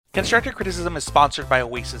Constructive Criticism is sponsored by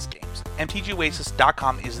Oasis Games.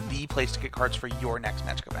 MTGOasis.com is the place to get cards for your next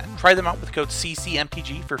Magic event. Try them out with code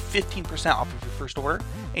CCMTG for 15% off of your first order,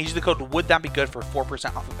 and use the code WouldThatBeGood for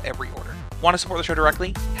 4% off of every order. Want to support the show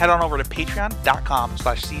directly? Head on over to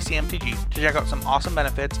patreon.com/CCMTG to check out some awesome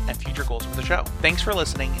benefits and future goals for the show. Thanks for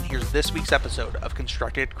listening, and here's this week's episode of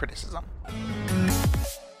Constructed Criticism.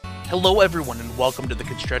 Hello everyone and welcome to the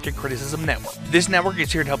Constructed Criticism Network. This network is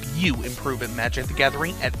here to help you improve at Magic the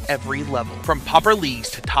Gathering at every level. From Pauper Leagues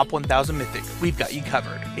to Top 1000 Mythic, we've got you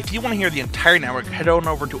covered. If you want to hear the entire network, head on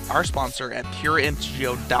over to our sponsor at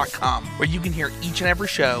PureMTGO.com, where you can hear each and every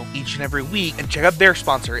show, each and every week, and check out their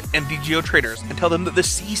sponsor, MTGO Traders, and tell them that the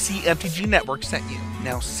CCMTG Network sent you.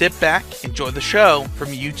 Now sit back, enjoy the show. From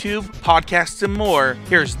YouTube, podcasts, and more,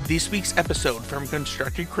 here's this week's episode from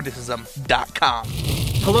ConstructedCriticism.com.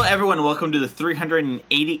 Hello everyone, welcome to the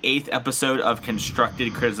 388th episode of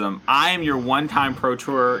Constructed Criticism. I am your one-time Pro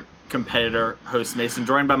Tour competitor, host Mason,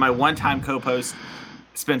 joined by my one-time co-host,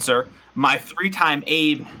 Spencer, my three-time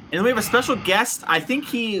Abe, and then we have a special guest. I think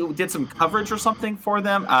he did some coverage or something for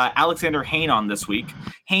them, Alexander Hain on this week.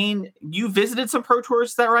 Hain, you visited some Pro Tours,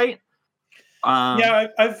 is that right? Yeah,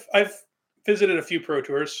 I've visited a few Pro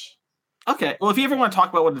Tours. Okay, well, if you ever want to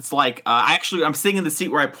talk about what it's like, I'm sitting in the seat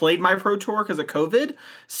where I played my Pro Tour because of COVID.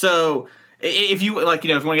 So if you if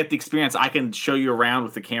you want to get the experience, I can show you around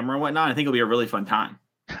with the camera and whatnot. I think it'll be a really fun time.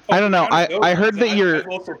 I don't know. I heard that I've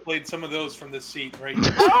also played some of those from this seat, right?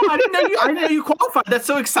 Oh, I didn't know you qualified. That's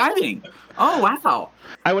so exciting. Oh, wow.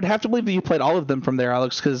 I would have to believe that you played all of them from there,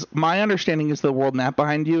 Alex, because my understanding is the world map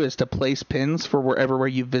behind you is to place pins for where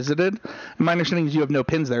you visited. And my understanding is you have no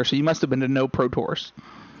pins there, so you must have been to no Pro Tours.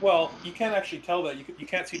 Well, you can't actually tell that. You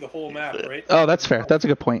can't see the whole map, right? Oh, that's fair. That's a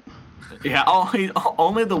good point. Yeah,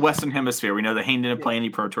 only the Western Hemisphere. We know that Hain didn't play any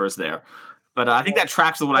Pro Tours there. But I think that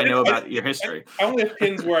tracks with what I know about your history. I only have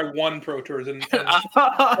pins where I won Pro Tours. Okay.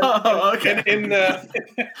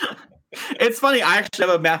 It's funny. I actually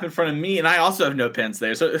have a map in front of me, and I also have no pins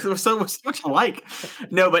there. So we're so much alike.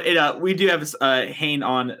 No, but we do have Hain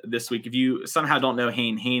on this week. If you somehow don't know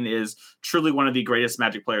Hain, Hain is truly one of the greatest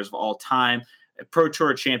Magic players of all time. A Pro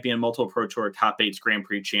Tour champion, multiple Pro Tour top 8 Grand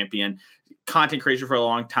Prix champion, content creator for a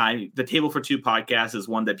long time. The Table for Two podcast is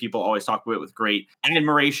one that people always talk about with great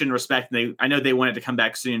admiration, respect. And I know they wanted to come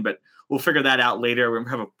back soon, but we'll figure that out later. We'll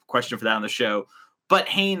have a question for that on the show. But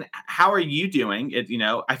Hain, how are you doing?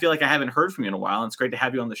 I feel like I haven't heard from you in a while, and it's great to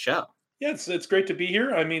have you on the show. Yeah, it's great to be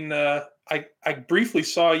here. I mean, I briefly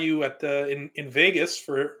saw you at in Vegas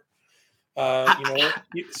for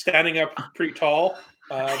standing up pretty tall.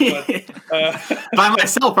 By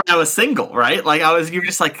myself, I was single, right? You're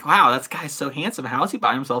just like, wow, that guy's so handsome. How is he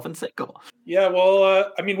by himself and single? Yeah,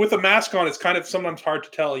 well, with a mask on, it's kind of sometimes hard to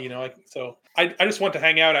tell, So I just want to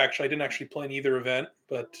hang out. Actually, I didn't actually play in either event,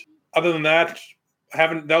 but other than that,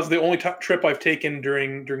 that was the only trip I've taken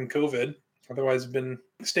during COVID. Otherwise, I've been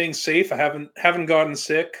staying safe. I haven't gotten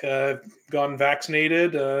sick. Gotten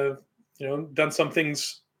vaccinated. Done some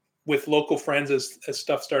things with local friends as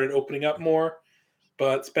stuff started opening up more.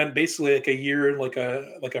 But spent basically like a year like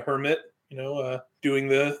a hermit, doing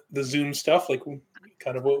the Zoom stuff, like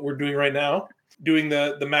kind of what we're doing right now, doing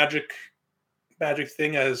the magic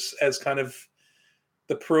thing as kind of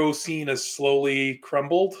the pro scene has slowly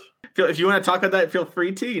crumbled. If you want to talk about that, feel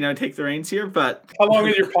free to, take the reins here. But how long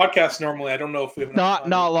is your podcast normally? I don't know if we have not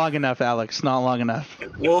long enough, Alex. Not long enough.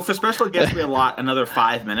 Well, for special guests, we allot another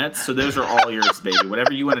 5 minutes. So those are all yours, baby.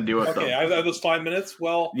 Whatever you want to do with them. Okay, I have those 5 minutes.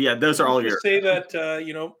 Well, yeah, those are all yours. Say that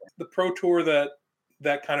the Pro Tour that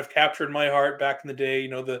kind of captured my heart back in the day.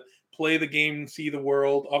 The play the game, see the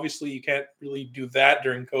world. Obviously, you can't really do that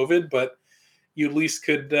during COVID, but you at least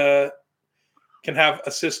can have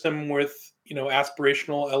a system with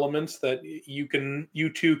aspirational elements that you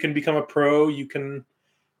too can become a pro. You can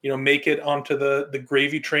make it onto the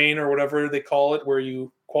gravy train or whatever they call it, where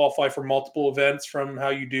you qualify for multiple events from how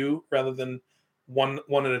you do rather than one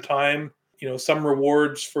at a time. Some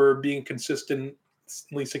rewards for being consistently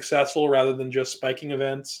successful rather than just spiking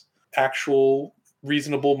events, actual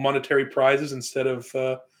reasonable monetary prizes instead of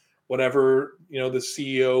whatever the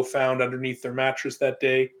CEO found underneath their mattress that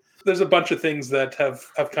day. There's a bunch of things that have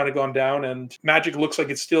kind of gone down, and Magic looks like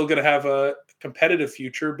it's still going to have a competitive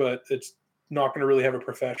future, but it's not going to really have a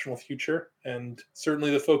professional future. And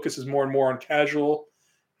certainly the focus is more and more on casual,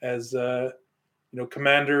 as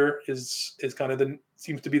Commander is kind of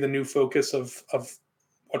seems to be the new focus of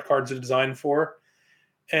what cards are designed for.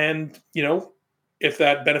 And if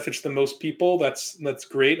that benefits the most people, that's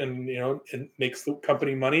great, and it makes the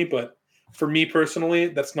company money. But for me personally,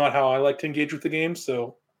 that's not how I like to engage with the game.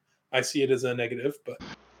 So I see it as a negative, but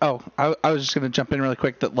I was just going to jump in really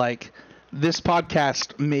quick that like this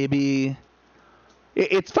podcast maybe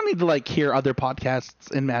it's funny to like hear other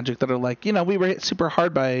podcasts in Magic that are like, we were hit super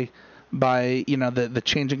hard by the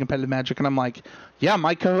changing competitive Magic, and I'm like, yeah,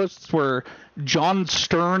 my co-hosts were John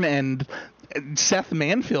Stern and Seth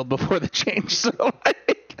Manfield before the change. So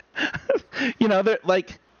like, they're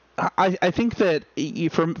like, I think that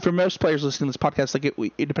for most players listening to this podcast, like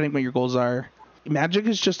depending on what your goals are, Magic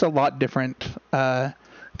is just a lot different than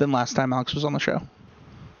last time Alex was on the show.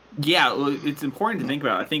 Yeah, well, it's important to think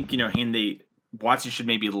about. I think, Watson should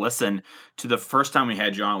maybe listen to the first time we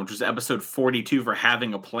had you on, which was episode 42 for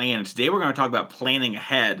having a plan. Today we're going to talk about planning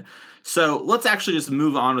ahead. So let's actually just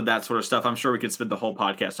move on with that sort of stuff. I'm sure we could spend the whole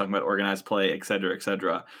podcast talking about organized play, et cetera, et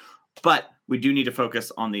cetera. But we do need to focus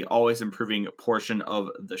on the always improving portion of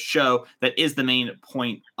the show. That is the main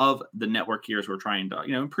point of the network here, as we're trying to,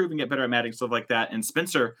 improve and get better at Magic, stuff like that. And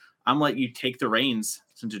Spencer, I'm going to let you take the reins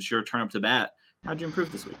since it's your turn up to bat. How'd you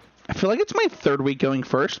improve this week? I feel like it's my third week going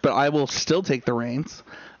first, but I will still take the reins.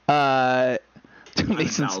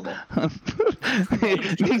 Mason's winning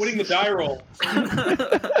the die roll.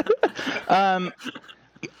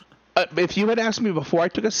 If you had asked me before I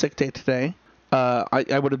took a sick day today,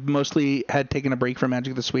 I would have mostly had taken a break from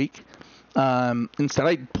Magic this week. Instead,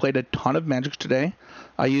 I played a ton of Magic today.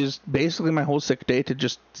 I used basically my whole sick day to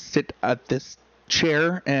just sit at this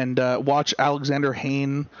chair and watch Alexander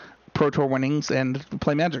Hayne Pro Tour winnings and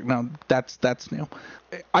play Magic. No, that's new.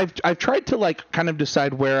 I've tried to like kind of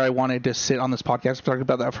decide where I wanted to sit on this podcast. I've talked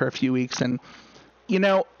about that for a few weeks, and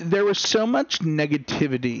there was so much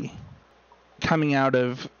negativity coming out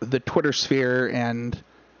of the Twitter sphere and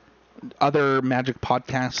other Magic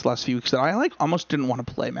podcasts last few weeks that I like almost didn't want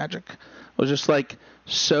to play Magic. I was just like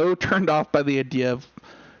so turned off by the idea of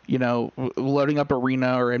loading up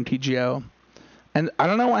Arena or MTGO. And I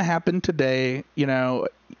don't know what happened today.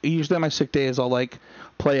 Usually on my sick days I'll like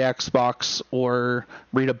play Xbox or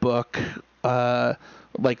read a book,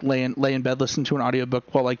 like lay in bed, listen to an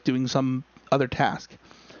audiobook while like doing some other task.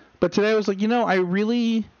 But today I was like, I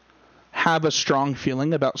really have a strong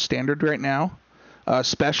feeling about Standard right now,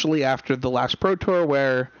 especially after the last Pro Tour,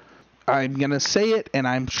 where I'm going to say it, and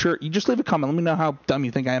I'm sure you just leave a comment. Let me know how dumb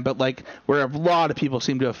you think I am, but like where a lot of people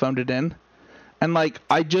seem to have phoned it in. And like,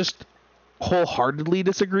 I just wholeheartedly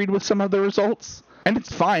disagreed with some of the results, and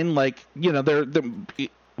it's fine. Like, there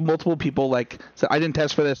multiple people like said, I didn't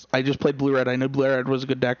test for this, I just played blue red, I know blue red was a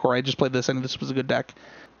good deck, or I just played this, I knew this was a good deck.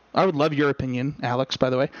 I would love your opinion, Alex, by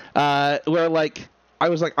the way, where like I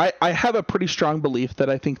was like, I have a pretty strong belief that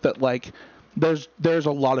I think that like there's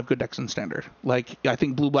a lot of good decks in Standard. Like, I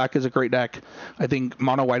think blue black is a great deck, I think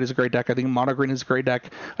mono white is a great deck, I think mono green is a great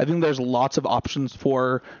deck. I think there's lots of options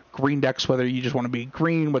for green decks, whether you just want to be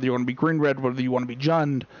green, whether you want to be green red, whether you want to be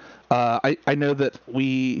Jund. I know that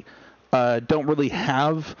we don't really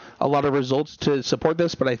have a lot of results to support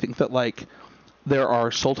this, but I think that like there are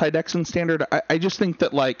Sultai decks in Standard. I just think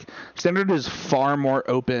that like Standard is far more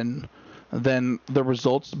open than the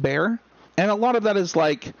results bear. And a lot of that is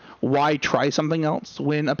like, why try something else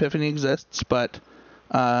when Epiphany exists? But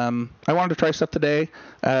I wanted to try stuff today.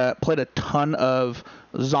 Played a ton of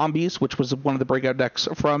Zombies, which was one of the breakout decks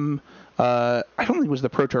from, I don't think it was the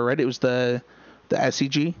Pro Tour, right? It was the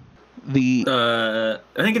SCG. I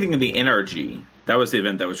think of the NRG. That was the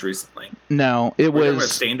event that was recently. No, it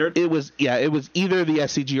was Standard. It was either the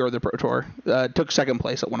SCG or the Pro Tour. Took second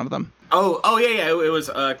place at one of them. Oh yeah. It was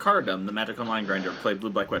Cardum, the Magic Online grinder, played Blue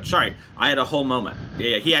Black Red. Sorry, I had a whole moment.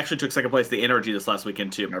 Yeah, he actually took second place at the NRG this last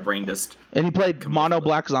weekend too. My brain just. And he played Mono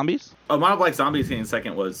Black Zombies. Oh, Mono Black Zombies in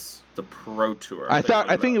second was the Pro Tour. I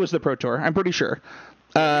think it was the Pro Tour. I'm pretty sure.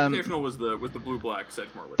 Invitational was the blue black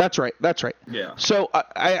Sedgemoor. That's right. Yeah. So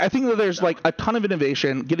I think that there's like a ton of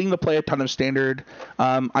innovation, getting to play a ton of Standard.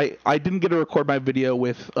 I didn't get to record my video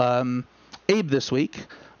with Abe this week,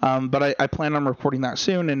 but I plan on recording that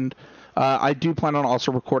soon, and I do plan on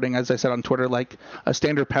also recording, as I said on Twitter, like a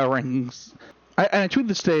Standard power rankings. I tweeted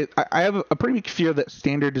this today. I have a pretty big fear that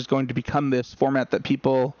Standard is going to become this format that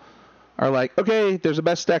people are like, okay, there's a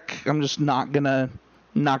best deck, I'm just not gonna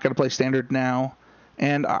play Standard now.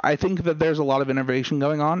 And I think that there's a lot of innovation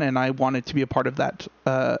going on, and I wanted to be a part of that.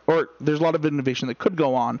 Or there's a lot of innovation that could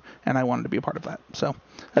go on, and I wanted to be a part of that. So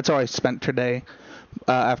that's how I spent today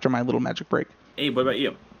after my little Magic break. Hey, what about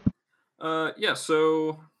you? Yeah,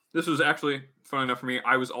 so this was actually fun enough for me.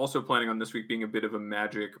 I was also planning on this week being a bit of a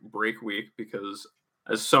Magic break week because,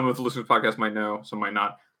 as some of the listeners to the podcast might know, some might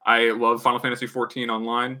not, I love Final Fantasy XIV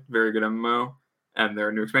Online, very good MMO, and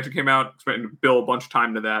their new expansion came out. Spent Bill a bunch of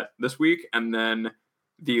time to that this week, and then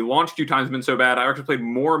the launch queue time has been so bad. I actually played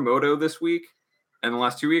more Moto this week in the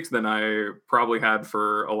last 2 weeks than I probably had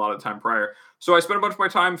for a lot of time prior. So I spent a bunch of my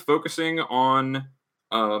time focusing on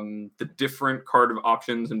the different card of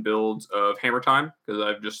options and builds of Hammer Time, because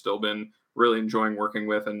I've just still been really enjoying working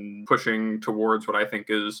with and pushing towards what I think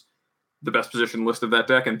is the best position list of that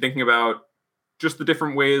deck, and thinking about just the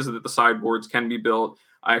different ways that the sideboards can be built.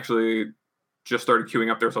 I actually just started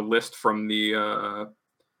queuing up. There's a list from I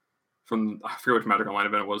forget which Magic Online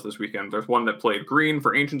event it was this weekend. There's one that played green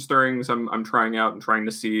for Ancient Stirrings. I'm trying out and trying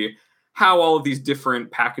to see how all of these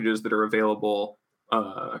different packages that are available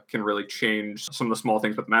can really change some of the small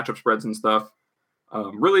things with matchup spreads and stuff.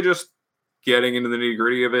 Really just getting into the nitty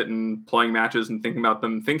gritty of it and playing matches and thinking about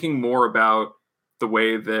them, thinking more about the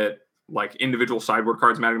way that like individual sideboard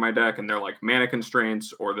cards matter to my deck, and they're like mana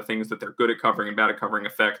constraints or the things that they're good at covering and bad at covering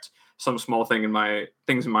affect some small thing in my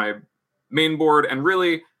main board. And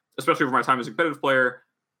really, especially for my time as a competitive player,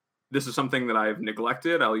 this is something that I've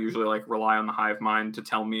neglected. I'll usually like rely on the hive mind to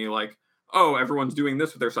tell me like, oh, everyone's doing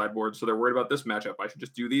this with their sideboard, so they're worried about this matchup. I should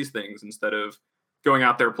just do these things instead of going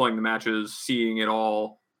out there, playing the matches, seeing it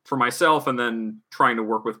all for myself, and then trying to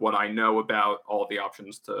work with what I know about all of the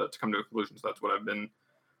options to come to a conclusion. So that's what I've been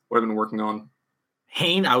working on.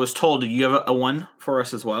 Hane, I was told you have a one for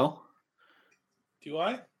us as well. Do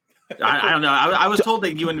I? I don't know. I was told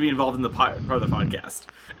that you want to be involved in the part of the podcast.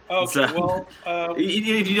 Okay, So, well,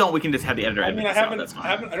 if you don't, we can just have the editor. I mean, edit this out. That's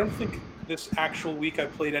fine. I don't think this actual week I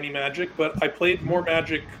played any Magic, but I played more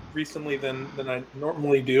Magic recently than I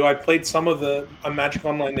normally do. I played some of on Magic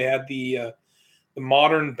Online. They had the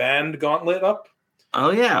Modern Band Gauntlet up.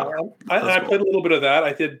 Oh yeah, I played a little bit of that.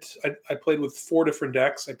 I played with 4 different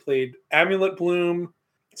decks. I played Amulet Bloom,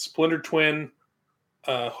 Splinter Twin,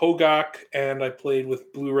 Hogak, and I played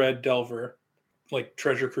with Blue Red Delver, like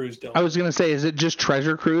Treasure Cruise Delver. I was gonna say, is it just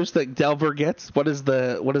Treasure Cruise that Delver gets? What is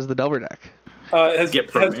the Delver deck?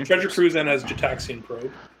 It has Treasure Cruise and has Jataxian Probe.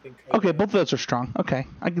 I think. Okay, both of those are strong. Okay,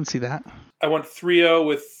 I can see that. I went 3-0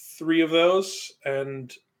 with 3 of those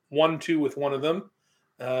and 1-2 with one of them.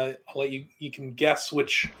 I'll let you can guess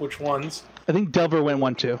which ones. I think Delver went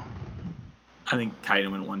 1-2. I think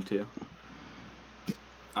Titan went 1-2.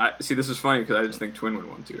 I see. This is funny because I just think Twin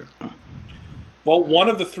went 1-2. Well, one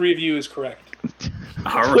of the 3 of you is correct.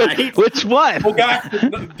 All right. Which one?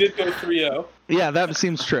 Hogak did go 3-0. Yeah, that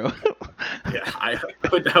seems true. Yeah, I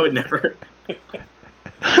would never. It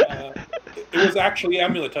was actually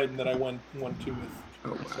Amulet Titan that I went 1-2 with.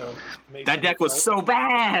 Oh, wow. So That deck was so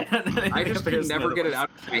bad. I just could never get it out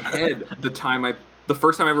of my head. The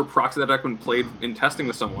first time I ever proxied that deck when played in testing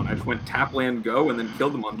with someone, I just went tap land go and then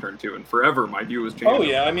killed them on turn 2, and forever my view was changed. Oh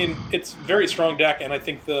yeah, I mean it's a very strong deck, and I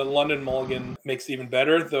think the London Mulligan makes it even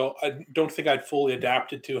better. Though I don't think I'd fully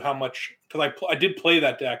adapted to how much, because I did play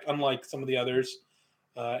that deck unlike some of the others,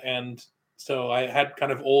 and so I had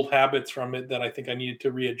kind of old habits from it that I think I needed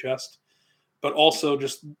to readjust. But also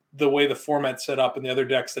just the way the format's set up and the other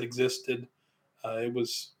decks that existed, it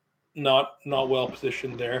was not well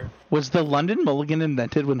positioned there. Was the London Mulligan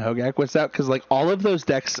invented when Hogak was out? Because like all of those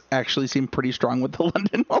decks actually seem pretty strong with the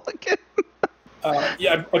London Mulligan.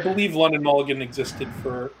 Yeah, I believe London Mulligan existed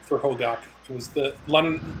for Hogak. It was the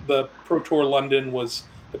Pro Tour London was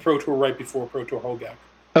the Pro Tour right before Pro Tour Hogak.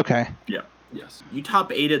 Okay. Yeah. Yes. You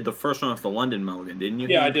top 8'd the first one with the London Mulligan, didn't you?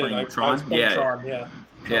 Yeah, I did. I Tron? was playing Tron, yeah.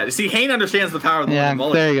 Yeah. See, Hayne understands the power of the London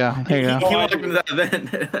Mulligan. There you go. There you go. He walked into that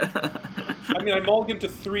event. I mean, I mulliganed to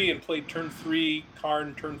 3 and played turn 3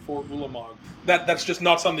 Karn, turn 4 Ulamog. That's just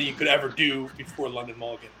not something you could ever do before London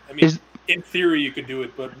Mulligan. I mean, in theory you could do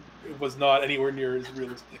it, but it was not anywhere near as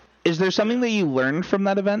realistic. Is there something that you learned from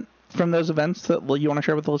that event, from those events, that you want to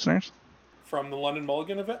share with the listeners? From the London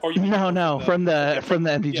Mulligan event? Or No, from the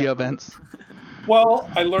MTGO events. Well,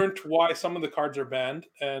 I learned why some of the cards are banned,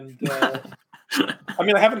 and I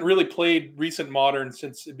mean, I haven't really played recent Modern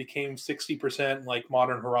since it became 60% like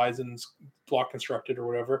Modern Horizons block constructed or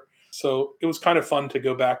whatever. So it was kind of fun to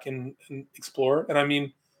go back and explore. And I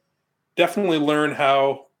mean, definitely learn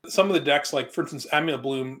how some of the decks, like for instance, Amulet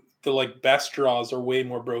Bloom, the like best draws are way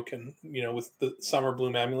more broken, with the Summer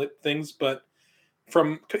Bloom Amulet things. But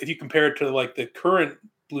if you compare it to like the current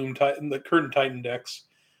Bloom Titan, the current Titan decks,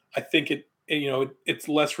 I think it's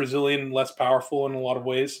less resilient and less powerful in a lot of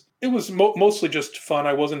ways. It was mostly just fun.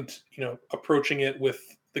 I wasn't, approaching it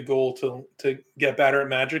with the goal to get better at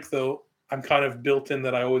Magic, though I'm kind of built in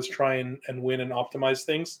that I always try and win and optimize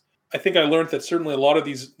things. I think I learned that certainly a lot of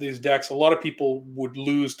these decks, a lot of people would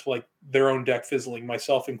lose to like their own deck fizzling,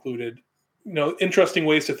 myself included. Interesting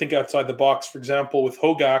ways to think outside the box. For example, with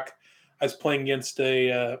Hogak, I was playing against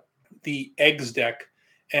the Eggs deck,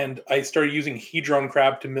 and I started using Hedron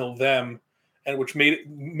Crab to mill them, and which made it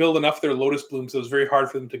milled enough of their Lotus Blooms, so it was very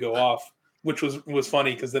hard for them to go off. which was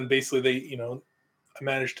funny because then basically they, I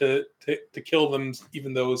managed to kill them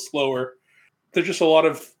even though it was slower. There's just a lot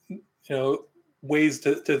of, ways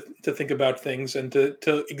to think about things and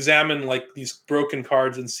to examine like these broken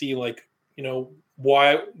cards and see like,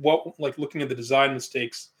 looking at the design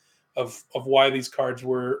mistakes of why these cards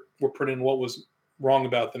were printed and what was wrong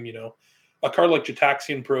about them. A card like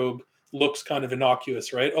Gitaxian Probe looks kind of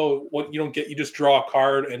innocuous, right? Oh, what you just draw a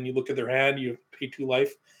card and you look at their hand, you pay 2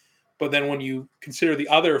 life. But then when you consider the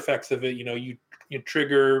other effects of it, you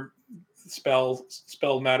trigger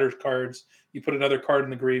spell matter cards, you put another card in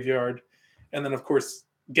the graveyard, and then of course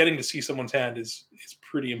getting to see someone's hand is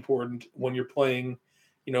pretty important when you're playing,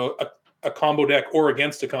 a combo deck or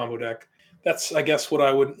against a combo deck. That's, I guess, what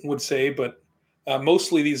I would say. But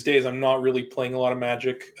mostly these days, I'm not really playing a lot of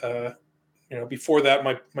Magic. Before that,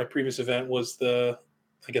 my previous event was the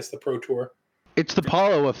Pro Tour. It's the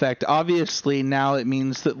Paulo effect. Obviously, now it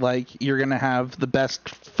means that like you're gonna have the best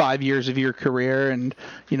 5 years of your career and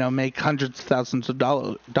make hundreds of thousands of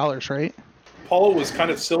dollars, right? Paulo was kind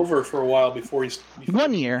of silver for a while before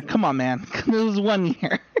 1 year. Come on, man. It was 1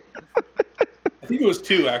 year. I think it was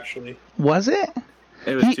 2 actually. Was it?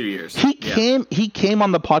 It was 2 years. He came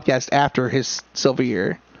on the podcast after his silver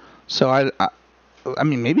year, so I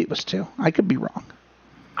mean maybe it was 2. I could be wrong.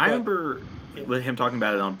 I remember with him talking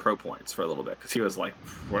about it on Pro Points for a little bit because he was like,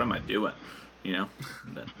 "What am I doing?"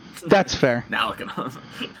 That's fair. Now look at him.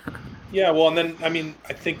 Yeah, well, and then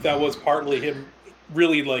I think that was partly him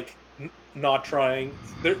really like not trying.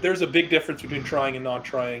 There's a big difference between trying and not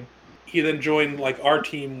trying. He then joined like our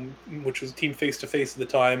team, which was Team Face to Face at the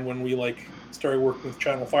time when we like started working with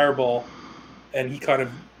Channel Fireball, and he kind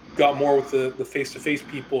of got more with the face to face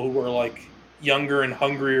people who were like younger and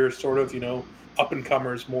hungrier, sort of up and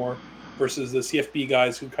comers more, versus the CFB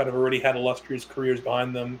guys who kind of already had illustrious careers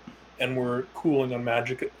behind them and were cooling on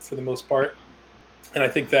Magic for the most part. And I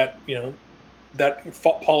think that that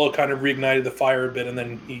Paulo kind of reignited the fire a bit, and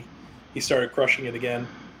then he started crushing it again.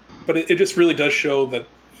 But it just really does show that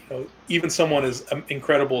even someone as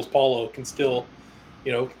incredible as Paulo can still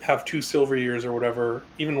have 2 silver years or whatever.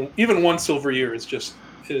 Even 1 silver year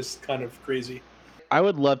is kind of crazy. I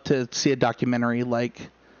would love to see a documentary like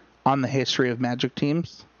on the history of Magic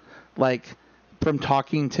teams, like from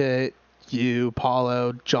talking to you,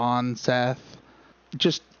 Paulo, John, Seth,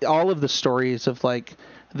 just all of the stories of like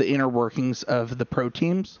the inner workings of the pro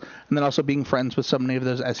teams, and then also being friends with so many of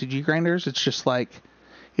those SCG grinders. It's just like,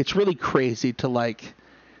 it's really crazy to like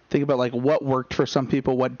think about like what worked for some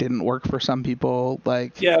people, what didn't work for some people.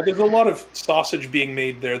 Like, yeah, there's a lot of sausage being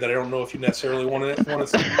made there that I don't know if you necessarily want to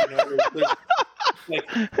see. Like,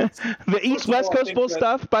 the East West Coast Bull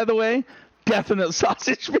stuff, by the way, definite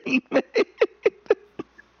sausage being made.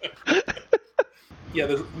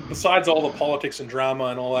 Yeah, besides all the politics and drama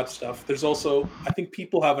and all that stuff, there's also, I think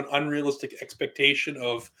people have an unrealistic expectation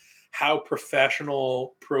of how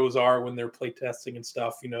professional pros are when they're playtesting and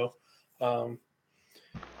stuff,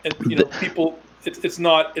 people, it's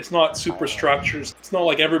not super structured. It's not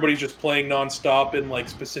like everybody's just playing nonstop in like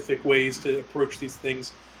specific ways to approach these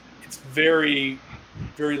things. It's very,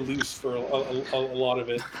 very loose for a lot of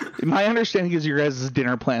it. My understanding is your guys'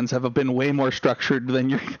 dinner plans have been way more structured than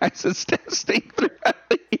your guys' testing throughout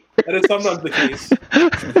the years. That is sometimes the case.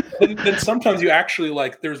 then sometimes you actually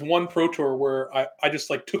like, there's one Pro Tour where I just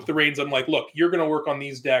like took the reins. I'm like, look, you're going to work on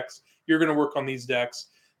these decks. You're going to work on these decks.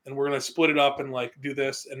 And we're going to split it up and like do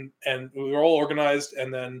this. And we were all organized.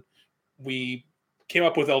 And then we came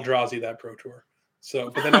up with Eldrazi that Pro Tour.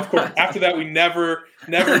 So, but then of course, after that, we never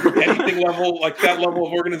did anything like that level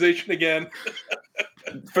of organization again.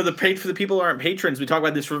 For the people who aren't patrons, we talk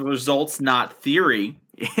about this for results, not theory.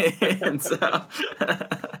 And so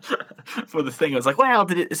for the thing, it was like, well,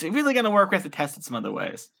 is it really going to work? We have to test it some other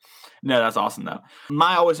ways. No, that's awesome though.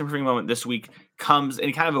 My always improving moment this week comes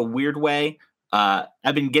in kind of a weird way.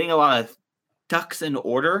 I've been getting a lot of ducks in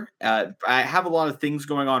order. I have a lot of things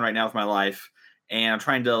going on right now with my life. And I'm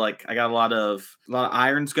trying to I got a lot of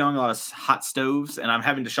irons going, a lot of hot stoves, and I'm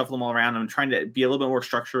having to shuffle them all around. I'm trying to be a little bit more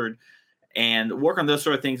structured and work on those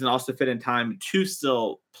sort of things, and also fit in time to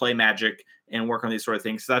still play Magic and work on these sort of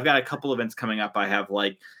things. So I've got a couple events coming up. I have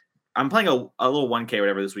I'm playing a little 1K or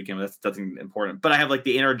whatever this weekend. That's nothing important, but I have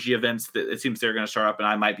the energy events that it seems they're going to start up, and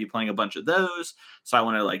I might be playing a bunch of those. So I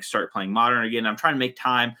want to start playing Modern again. I'm trying to make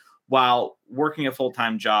time while working a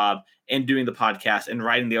full-time job and doing the podcast and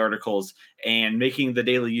writing the articles and making the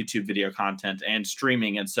daily YouTube video content and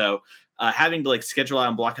streaming. And so having to schedule out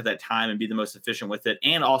and block at that time and be the most efficient with it.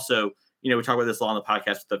 And also, we talk about this a lot on the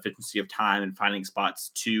podcast, with the efficiency of time and finding spots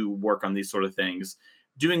to work on these sort of things.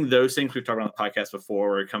 Doing those things we've talked about on the podcast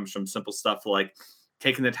before, where it comes from simple stuff like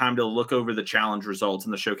taking the time to look over the challenge results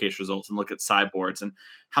and the showcase results and look at sideboards and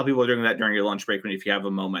how people are doing that during your lunch break if you have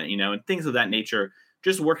a moment, and things of that nature.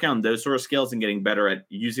 Just working on those sort of skills and getting better at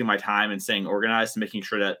using my time and staying organized and making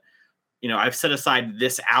sure that, I've set aside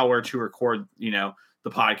this hour to record, the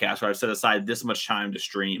podcast, or I've set aside this much time to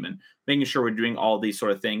stream, and making sure we're doing all these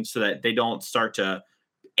sort of things so that they don't start to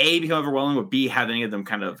A, become overwhelming, or B, have any of them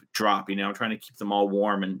kind of drop, trying to keep them all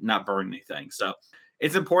warm and not burn anything. So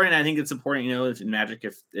it's important. I think it's important, in Magic,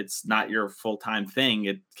 if it's not your full-time thing,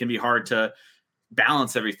 it can be hard to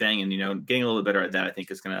balance everything, and getting a little bit better at that, I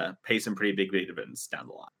think, is going to pay some pretty big dividends down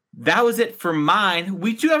the line. That was it for mine.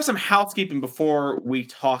 We do have some housekeeping before we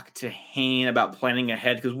talk to Hayne about planning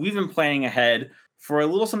ahead, because we've been planning ahead for a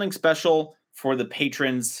little something special for the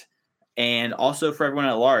patrons and also for everyone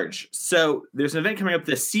at large. So there's an event coming up,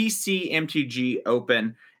 the CCMTG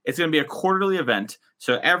Open. It's going to be a quarterly event.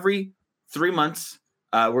 So every 3 months,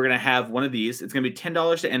 we're going to have one of these. It's going to be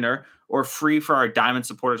 $10 to enter, or free for our Diamond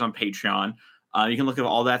supporters on Patreon. You can look at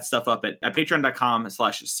all that stuff up at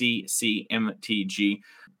patreon.com/CCMTG.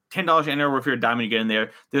 $10 to enter, or if you're a Diamond, you get in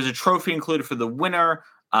there. There's a trophy included for the winner.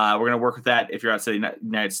 We're going to work with that if you're outside the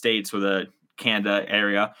United States or the Canada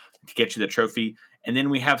area to get you the trophy. And then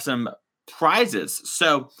we have some prizes.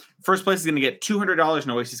 So first place is going to get $200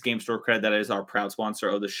 in Oasis Game Store credit. That is our proud sponsor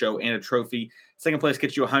of the show, and a trophy. Second place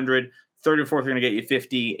gets you $100. Third and fourth are going to get you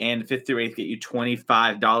 $50, and fifth through eighth get you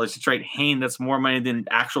 $25. That's right, Hayne. That's more money than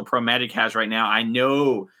actual Pro Magic has right now. I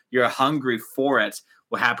know you're hungry for it.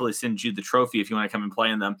 We'll happily send you the trophy if you want to come and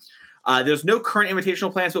play in them. There's no current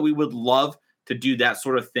invitational plans, but we would love to do that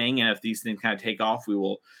sort of thing. And if these things kind of take off, we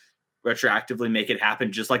will retroactively make it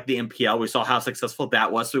happen, just like the MPL. We saw how successful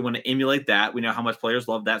that was, so we want to emulate that. We know how much players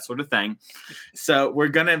love that sort of thing. So we're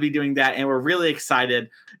going to be doing that, and we're really excited.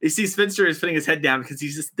 You see Spencer is putting his head down because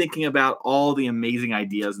he's just thinking about all the amazing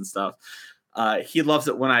ideas and stuff. He loves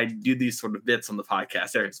it when I do these sort of bits on the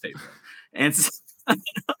podcast. They're his favorite. And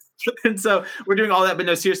so we're doing all that, but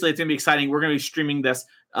no, seriously, it's going to be exciting. We're going to be streaming this.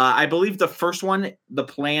 I believe the first one, the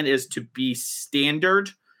plan is to be standard,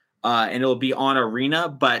 and it'll be on Arena,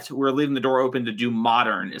 but we're leaving the door open to do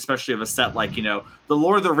modern, especially of a set like, the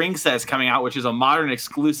Lord of the Rings set is coming out, which is a modern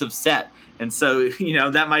exclusive set. And so,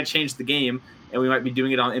 that might change the game, and we might be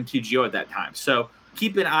doing it on MTGO at that time. So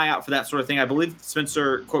keep an eye out for that sort of thing. I believe,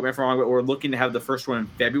 Spencer, quote me if I'm wrong, but we're looking to have the first one in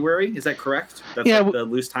February. Is that correct? That's the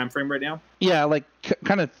loose time frame right now? Yeah,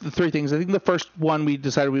 kind of the three things. I think the first one we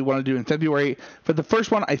decided we want to do in February. For the first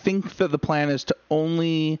one, I think that the plan is to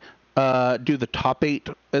only do the top 8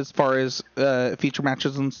 as far as feature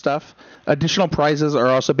matches and stuff. Additional prizes are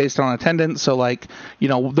also based on attendance, so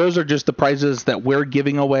those are just the prizes that we're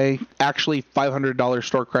giving away. Actually, $500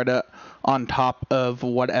 store credit on top of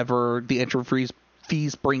whatever the entry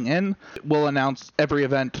fees bring in. We'll announce every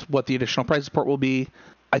event what the additional prize support will be.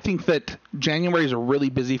 I think that January is really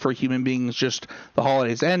busy for human beings. Just the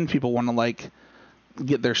holidays end, people want to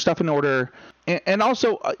get their stuff in order, and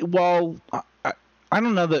also while I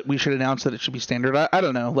don't know that we should announce that it should be standard. I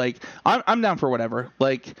don't know. I'm down for whatever.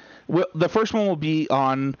 The first one will be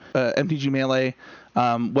on MTG Melee,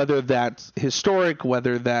 whether that's historic,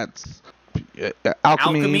 whether that's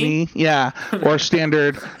alchemy, yeah, or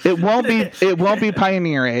standard. It won't be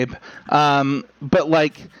Pioneer, Abe. But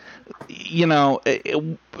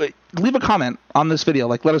leave a comment on this video.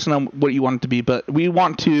 Let us know what you want it to be. But we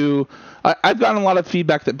want to. I've gotten a lot of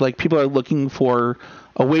feedback that people are looking for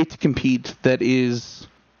a way to compete that is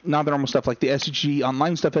not the normal stuff. The SCG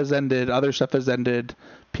online stuff has ended, other stuff has ended.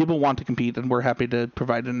 People want to compete, and we're happy to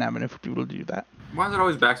provide an avenue for people to do that. Why is it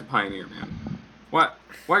always back to Pioneer, man? Why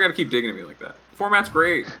I gotta keep digging at me like that? Format's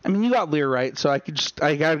great. I mean, you got Lear right, so I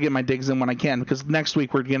gotta get my digs in when I can, because next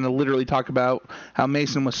week we're gonna literally talk about how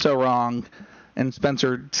Mason was so wrong, and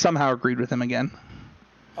Spencer somehow agreed with him again.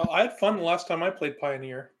 I had fun the last time I played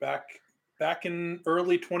Pioneer back in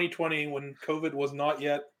early 2020 when COVID was not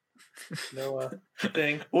yet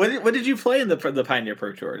thing. What did you play in the Pioneer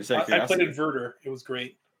Pro Tour? I played Inverter. It was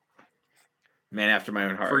great. Man after my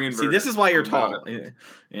own heart. See, this is why you're tall.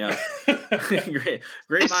 Yeah. Great.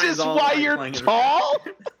 This is why you're tall?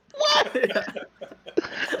 What?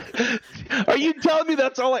 Are you telling me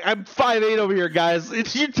that's all? I'm 5'8" over here, guys.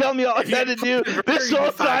 If you tell me all I had to do this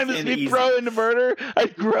whole time is be pro Inverter,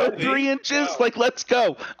 I'd grow 3 inches. Wow. Let's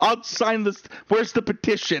go. I'll sign this. Where's the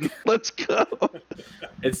petition? Let's go.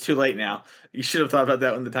 It's too late now. You should have thought about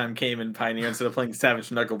that when the time came in Pioneer instead of playing Savage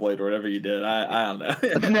Knuckleblade or whatever you did. I don't know.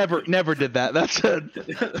 Never did that. That's a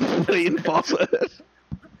blatant falsehood.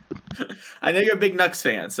 I know you're a big Nux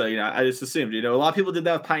fan, so I just assumed. A lot of people did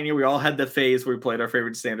that with Pioneer. We all had the phase where we played our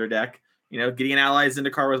favorite standard deck. Gideon Allies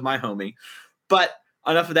Zendikar was my homie. But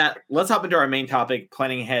enough of that. Let's hop into our main topic,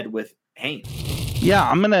 planning ahead with Hayne. Yeah,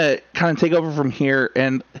 I'm gonna kind of take over from here,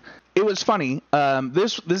 and it was funny.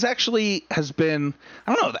 This actually has been,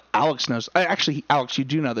 I don't know if Alex knows. Alex, you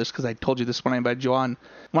do know this because I told you this when I invited you on.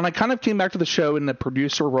 When I kind of came back to the show in the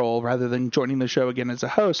producer role rather than joining the show again as a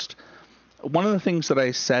host, one of the things that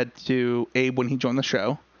I said to Abe when he joined the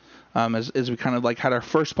show, as we kind of like had our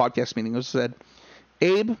first podcast meeting, was said,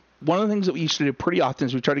 Abe, one of the things that we used to do pretty often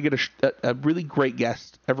is we try to get a really great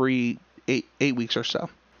guest every eight weeks or so.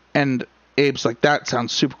 And Abe's like, that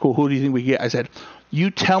sounds super cool. Who do you think we get? I said, you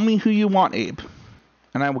tell me who you want, Abe,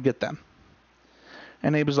 and I will get them.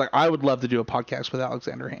 And Abe was like, I would love to do a podcast with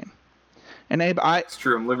Alexander Hayne. And Abe, It's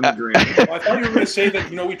true. I'm living the dream. Well, I thought you were going to say that,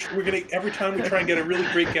 we're going to, every time we try and get a really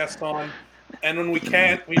great guest on, and when we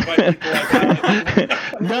can't, we invite people like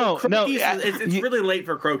that. No. It's really late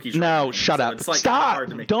for Croakies. No, shut up. It's like Stop. hard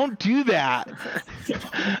to make. Don't do that.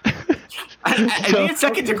 I think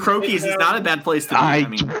second to Croakies is not a bad place to be. I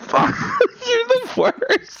mean, you're the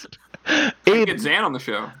worst. Abe, get Zan on the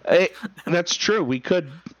show. That's true. We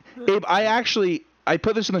could. Abe, I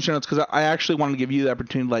put this in the show notes because I actually wanted to give you the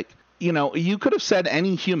opportunity. Like, you could have said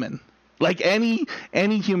any human. Like any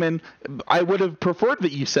human, I would have preferred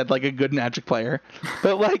that you said like a good Magic player,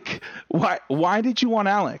 but like, why did you want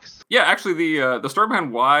Alex? Yeah, actually, the story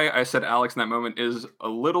behind why I said Alex in that moment is a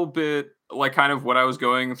little bit like kind of what I was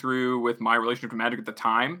going through with my relationship to Magic at the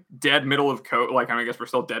time. Dead middle of COVID. Like, I guess we're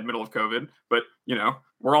still dead middle of COVID, but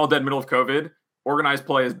we're all dead middle of COVID. Organized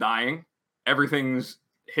play is dying. Everything's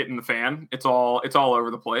hitting the fan. It's all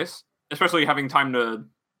over the place. Especially having time to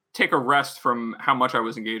take a rest from how much I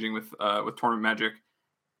was engaging with Tournament Magic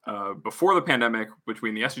before the pandemic.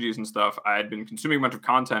 Between the SCGs and stuff, I had been consuming a bunch of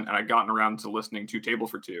content, and I'd gotten around to listening to Table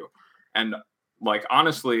for Two. And like,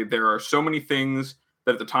 honestly, there are so many things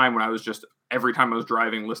that at the time when I was just every time I was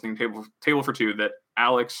driving listening to Table for Two that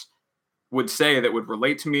Alex would say that would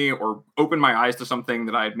relate to me or open my eyes to something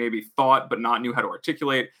that I had maybe thought but not knew how to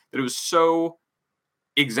articulate, that it was so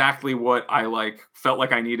exactly what I felt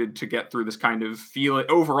like I needed to get through this kind of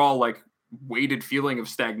overall weighted feeling of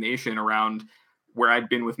stagnation around where I'd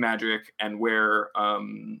been with Magic and where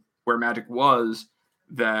Magic was,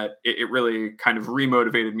 that it really kind of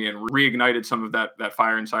remotivated me and reignited some of that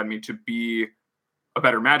fire inside me to be a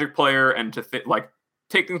better Magic player and to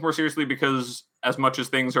take things more seriously, because as much as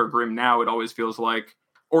things are grim now, it always feels like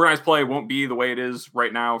organized play won't be the way it is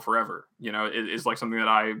right now forever. It is like something that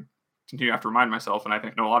I continue to have to remind myself, and I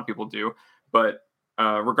think a lot of people do. But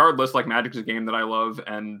regardless, Magic is a game that I love,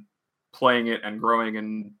 and playing it and growing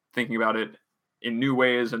and thinking about it in new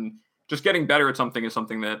ways and just getting better at something is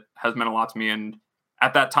something that has meant a lot to me. And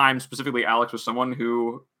at that time, specifically, Alex was someone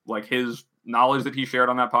who, his knowledge that he shared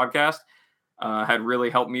on that podcast had really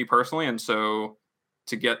helped me personally. And so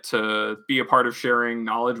to get to be a part of sharing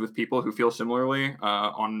knowledge with people who feel similarly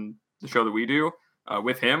on the show that we do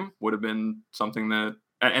with him would have been something that,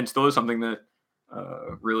 and still is something that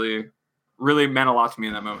really, really meant a lot to me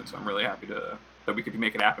in that moment. So I'm really happy that we could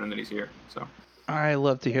make it happen and that he's here. So I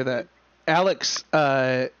love to hear that. Alex,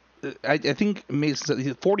 I think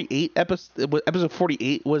 48 episode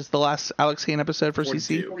 48 was the last Alex Hayne episode for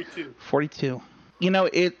 42. CC. 42.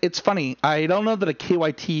 It's funny. I don't know that a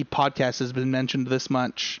KYT podcast has been mentioned this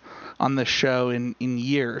much on the show in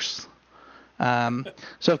years. So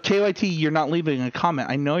if KYT, you're not leaving a comment,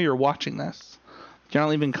 I know you're watching this. If you're not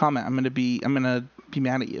leaving a comment, I'm gonna be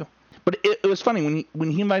mad at you. But it was funny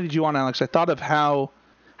when he invited you on, Alex. I thought of how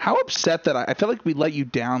upset that I felt like we let you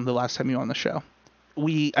down the last time you were on the show.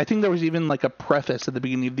 I think there was even a preface at the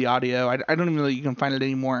beginning of the audio. I don't even know that you can find it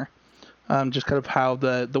anymore. Just kind of how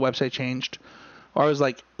the website changed. Or I was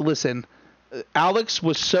like, listen, Alex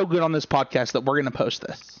was so good on this podcast that we're going to post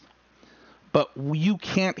this. But you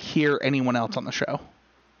can't hear anyone else on the show.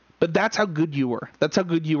 But that's how good you were. That's how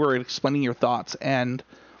good you were at explaining your thoughts. And,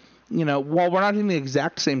 while we're not in the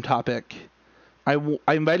exact same topic, I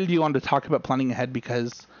invited you on to talk about planning ahead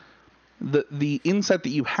because the insight that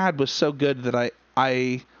you had was so good that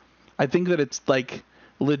I think that it's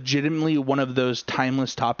legitimately one of those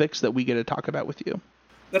timeless topics that we get to talk about with you.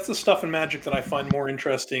 That's the stuff in Magic that I find more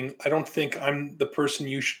interesting. I don't think I'm the person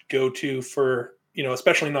you should go to for,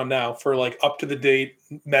 especially not now, for up to the date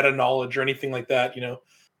meta knowledge or anything like that.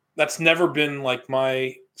 That's never been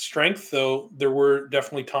my strength, though. There were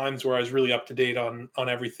definitely times where I was really up to date on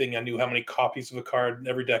everything. I knew how many copies of a card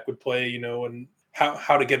every deck would play, and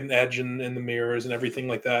how to get an edge in the mirrors and everything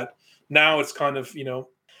like that. Now it's kind of,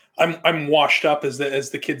 I'm washed up, as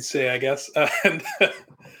the kids say, I guess. And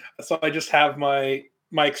so I just have my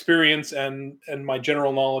experience and my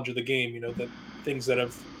general knowledge of the game, the things that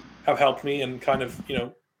have helped me and kind of,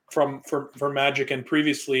 from for Magic and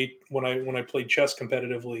previously when I played chess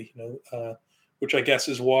competitively, which I guess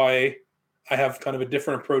is why I have kind of a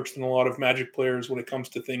different approach than a lot of Magic players when it comes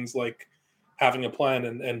to things like having a plan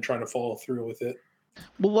and trying to follow through with it.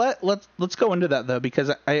 Well, let's go into that though,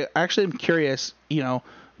 because I actually am curious.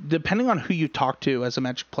 Depending on who you talk to as a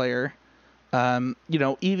Magic player,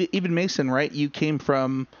 even Mason, right? You came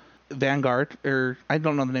from Vanguard, or I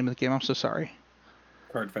don't know the name of the game. I'm so sorry.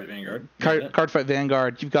 Cardfight Vanguard. Cardfight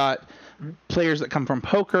Vanguard. You've got players that come from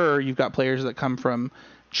poker. You've got players that come from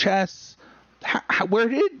chess. Where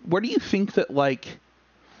do you think that like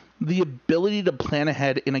the ability to plan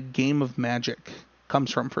ahead in a game of Magic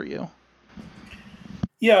comes from for you?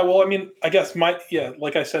 Yeah, well, I mean, I guess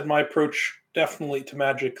like I said, my approach definitely to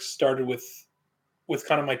Magic started with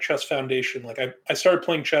kind of my chess foundation. Like I started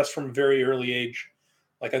playing chess from a very early age.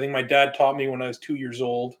 Like I think my dad taught me when I was 2 years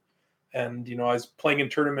old, and I was playing in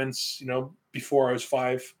tournaments, before I was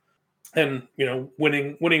 5, and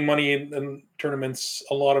winning money in tournaments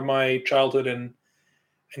a lot of my childhood, and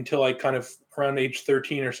until I kind of around age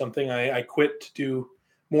 13 or something, I quit to do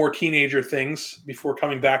more teenager things before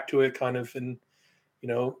coming back to it kind of in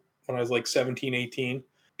when I was like 17, 18.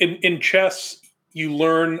 In chess, you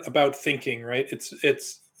learn about thinking, right?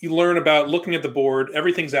 It's you learn about looking at the board.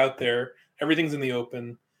 Everything's out there. Everything's in the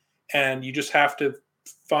open. And you just have to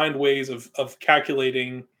find ways of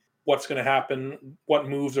calculating what's going to happen, what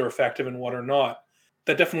moves are effective and what are not.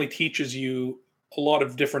 That definitely teaches you a lot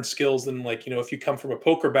of different skills than like, if you come from a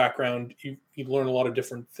poker background, you learn a lot of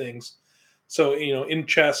different things. So, in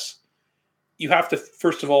chess, you have to,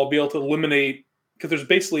 first of all, be able to eliminate, because there's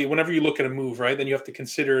basically, whenever you look at a move, right, then you have to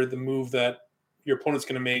consider the move that your opponent's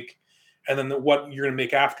going to make, and then what you're going to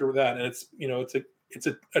make after that. And it's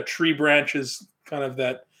a tree branches kind of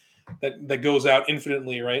that goes out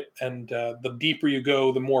infinitely, right? And the deeper you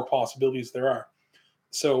go, the more possibilities there are.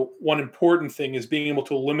 So one important thing is being able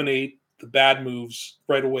to eliminate the bad moves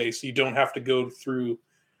right away, so you don't have to go through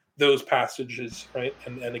those passages, right,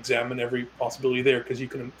 and examine every possibility there, because you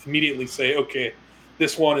can immediately say, okay,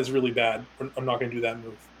 this one is really bad. I'm not going to do that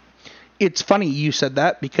move. It's funny you said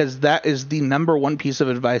that, because that is the number one piece of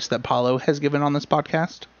advice that Paulo has given on this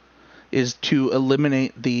podcast, is to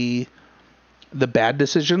eliminate the bad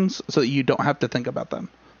decisions so that you don't have to think about them.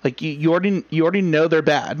 Like you already know they're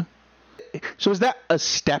bad. So is that a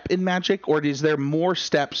step in Magic, or is there more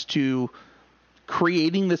steps to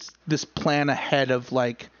creating this plan ahead of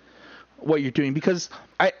like what you're doing? Because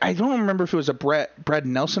I don't remember if it was a Brad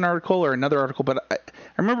Nelson article or another article, but I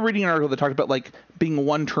remember reading an article that talked about like being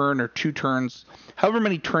 1 turn or 2 turns, however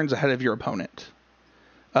many turns ahead of your opponent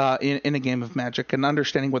in a game of Magic, and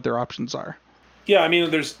understanding what their options are. Yeah, I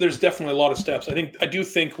mean, there's definitely a lot of steps. I do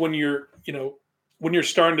think when you're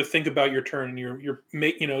starting to think about your turn,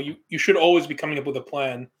 you should always be coming up with a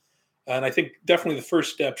plan. And I think definitely the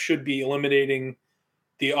first step should be eliminating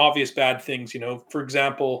the obvious bad things. For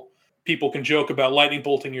example, people can joke about lightning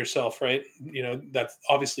bolting yourself, right? That's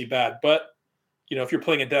obviously bad. But, if you're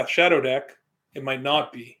playing a Death Shadow deck, it might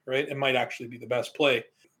not be, right? It might actually be the best play.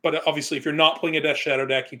 But obviously, if you're not playing a Death Shadow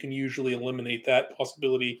deck, you can usually eliminate that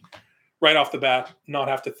possibility right off the bat, not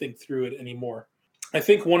have to think through it anymore. I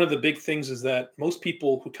think one of the big things is that most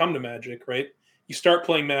people who come to Magic, right, you start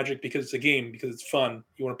playing Magic because it's a game, because it's fun.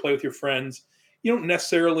 You want to play with your friends. You don't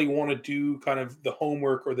necessarily want to do kind of the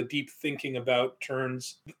homework or the deep thinking about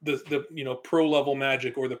turns, the pro level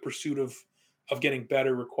Magic or the pursuit of getting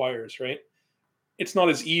better requires, right? It's not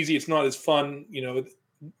as easy. It's not as fun,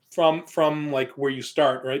 from like where you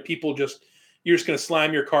start, right? You're just going to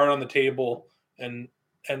slam your card on the table and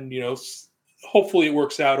hopefully it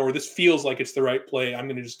works out, or this feels like it's the right play, I'm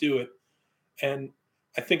going to just do it. And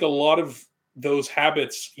I think a lot of those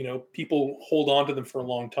habits, people hold on to them for a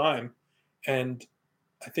long time. And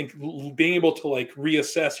I think being able to like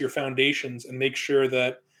reassess your foundations and make sure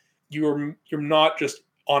that you're not just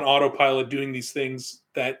on autopilot doing these things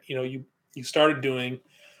that, you started doing,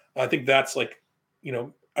 I think that's like,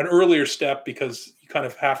 an earlier step, because you kind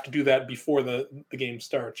of have to do that before the game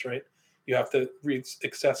starts, right? You have to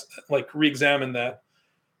re-examine that.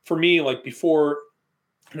 For me, like before,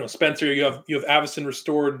 Spencer, you have Avacyn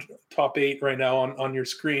Restored top 8 right now on your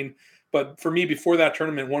screen. But for me, before that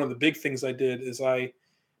tournament, one of the big things I did is I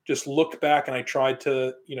just looked back and I tried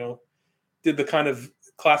to, did the kind of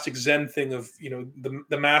classic Zen thing of,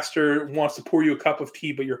 the master wants to pour you a cup of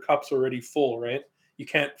tea, but your cup's already full, right? You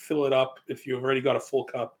can't fill it up if you've already got a full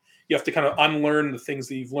cup. You have to kind of unlearn the things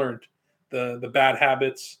that you've learned, the bad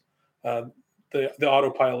habits, the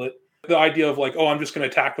autopilot, the idea of like, oh, I'm just going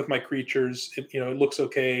to attack with my creatures. It looks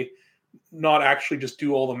okay. Not actually just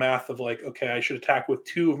do all the math of like, okay, I should attack with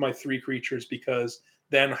 2 of my 3 creatures because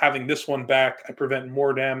then having this one back, I prevent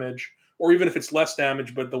more damage, or even if it's less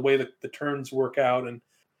damage, but the way that the turns work out, and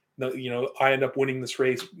I end up winning this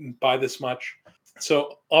race by this much.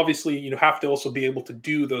 So obviously, you have to also be able to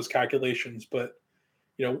do those calculations. But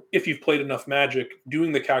if you've played enough Magic,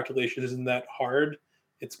 doing the calculations isn't that hard.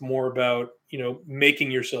 It's more about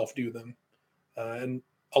making yourself do them, and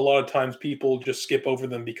a lot of times people just skip over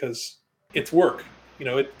them because it's work.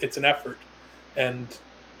 It's an effort, and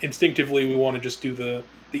instinctively we want to just do the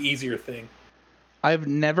easier thing. I've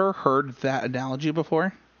never heard that analogy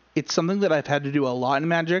before. It's something that I've had to do a lot in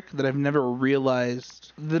Magic that I've never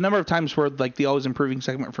realized the number of times where like the always improving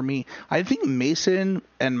segment for me. I think Mason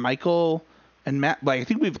and Michael and Matt, I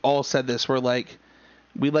think we've all said this, where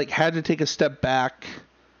we had to take a step back,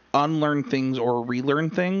 unlearn things or relearn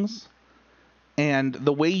things. And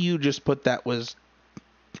the way you just put that was,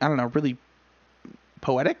 I don't know, really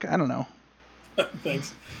poetic. I don't know.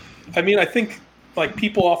 Thanks. I mean, I think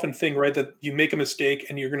people often think, right, that you make a mistake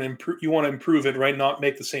and you're going to improve, you want to improve it, right? Not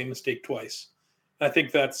make the same mistake twice. And I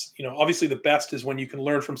think that's, obviously the best is when you can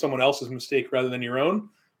learn from someone else's mistake rather than your own.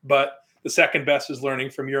 But the second best is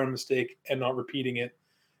learning from your own mistake and not repeating it.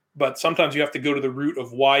 But sometimes you have to go to the root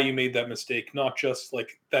of why you made that mistake, not just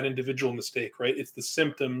that individual mistake, right? It's the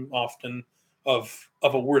symptom often of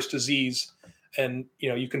a worse disease. And,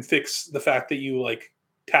 you can fix the fact that you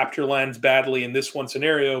tapped your lands badly in this one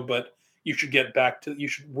scenario, but you should you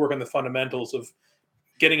should work on the fundamentals of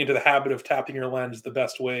getting into the habit of tapping your lands the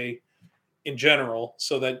best way in general,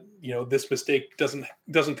 so that, this mistake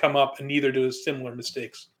doesn't come up, and neither do similar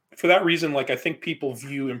mistakes. For that reason, I think people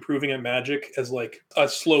view improving at Magic as a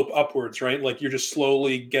slope upwards, right? You just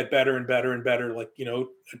slowly get better and better and better, a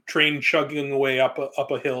train chugging away up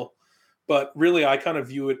a hill. But really, I kind of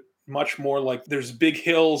view it much more there's big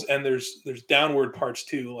hills and there's downward parts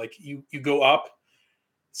too. You go up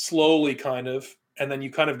slowly kind of, and then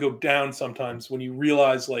you kind of go down sometimes when you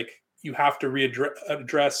realize you have to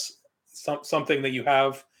address something that you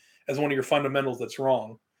have as one of your fundamentals that's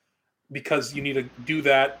wrong, because you need to do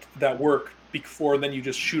that work before then you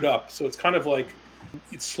just shoot up. So it's kind of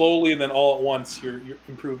it's slowly and then all at once your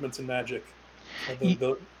improvements in Magic.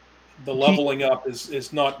 The leveling up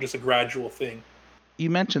is not just a gradual thing. You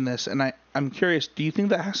mentioned this, and I'm curious, do you think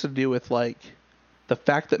that has to do with the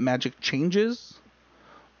fact that Magic changes,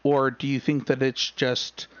 or do you think that it's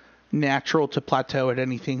just natural to plateau at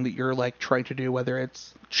anything that you're trying to do, whether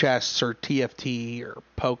it's chess or TFT or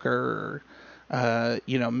poker or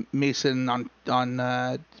Mason on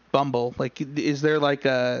Bumble? Is there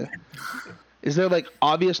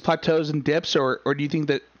obvious plateaus and dips, or do you think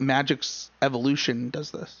that Magic's evolution does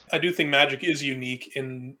this? I do think Magic is unique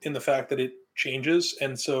in the fact that it changes,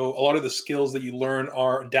 and so a lot of the skills that you learn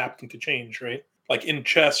are adapting to change, right? In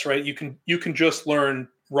chess, right, you can just learn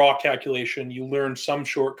raw calculation. You learn some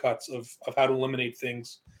shortcuts of how to eliminate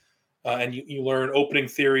things, and you learn opening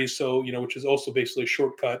theory, so which is also basically a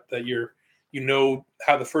shortcut that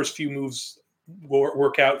how the first few moves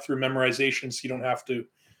work out through memorization, so you don't have to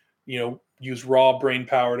use raw brain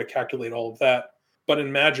power to calculate all of that. But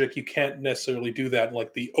in Magic, you can't necessarily do that.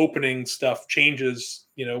 The opening stuff changes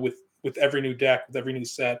with every new deck, with every new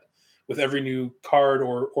set, with every new card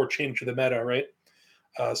or change to the meta, right?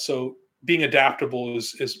 So being adaptable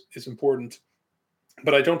is important.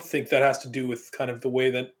 But I don't think that has to do with kind of the way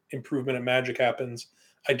that improvement in Magic happens.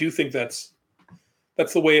 I do think that's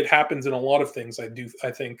the way it happens in a lot of things.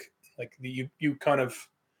 I think you kind of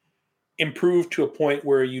improve to a point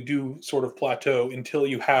where you do sort of plateau until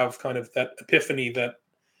you have kind of that epiphany that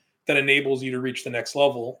enables you to reach the next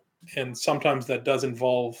level. And sometimes that does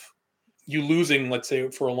involve you losing, let's say,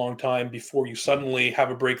 for a long time before you suddenly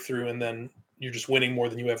have a breakthrough, and then you're just winning more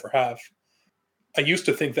than you ever have. I used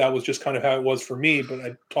to think that was just kind of how it was for me,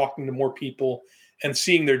 but talking to more people and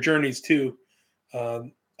seeing their journeys too,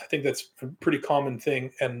 I think that's a pretty common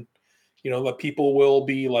thing. And, that people will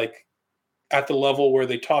be at the level where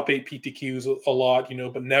they top 8 PTQs a lot,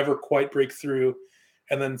 but never quite break through.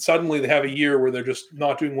 And then suddenly they have a year where they're just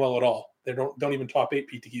not doing well at all. They don't even top 8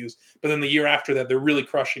 PTQs. But then the year after that, they're really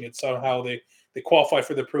crushing it. Somehow they qualify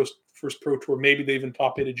for their first Pro Tour. Maybe they even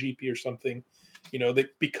top 8 a GP or something,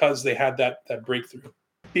 because they had that breakthrough.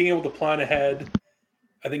 Being able to plan ahead,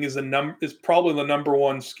 I think, is probably the number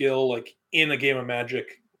one skill in a game of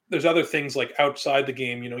Magic. There's other things outside the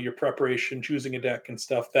game, your preparation, choosing a deck and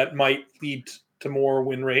stuff that might lead to more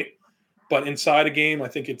win rate. But inside a game, I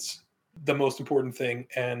think it's the most important thing.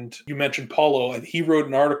 And you mentioned Paulo. He wrote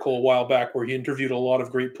an article a while back where he interviewed a lot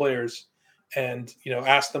of great players and,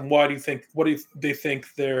 asked them, what do they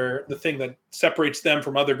think the thing that separates them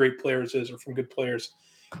from other great players is, or from good players?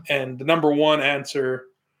 And the number one answer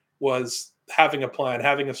was having a plan,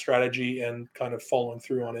 having a strategy, and kind of following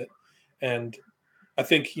through on it. And I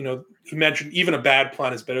think, you mentioned even a bad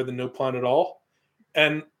plan is better than no plan at all.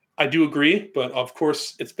 And I do agree, but of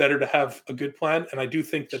course it's better to have a good plan. And I do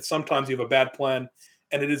think that sometimes you have a bad plan,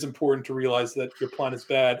 and it is important to realize that your plan is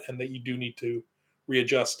bad and that you do need to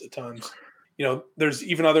readjust at times. There's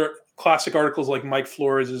even other classic articles like Mike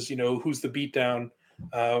Flores' Who's the Beatdown,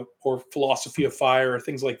 or Philosophy of Fire, or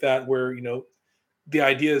things like that, where, the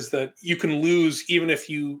idea is that you can lose even if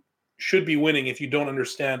you should be winning if you don't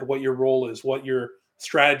understand what your role is, what your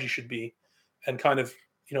strategy should be. And kind of,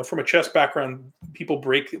 from a chess background, people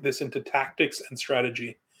break this into tactics and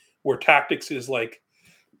strategy, where tactics is like,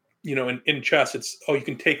 in chess, it's, you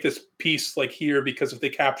can take this piece like here because if they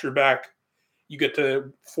capture back, you get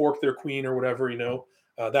to fork their queen or whatever,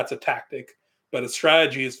 that's a tactic. But a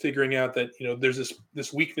strategy is figuring out that, there's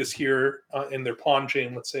this weakness here in their pawn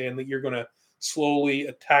chain, let's say, and that you're going to slowly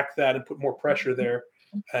attack that and put more pressure there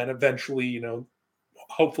and eventually,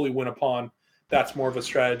 hopefully win a pawn. That's more of a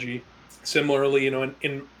strategy. Similarly,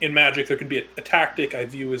 in Magic, there can be a tactic I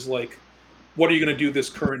view as like, what are you going to do this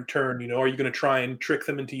current turn? Are you going to try and trick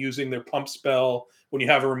them into using their pump spell when you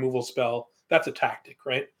have a removal spell? That's a tactic,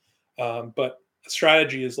 right? But a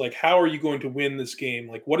strategy is like, how are you going to win this game?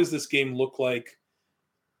 Like, what does this game look like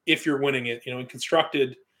if you're winning it? In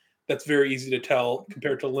Constructed, that's very easy to tell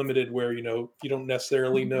compared to Limited, where, you don't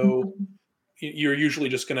necessarily know. You're usually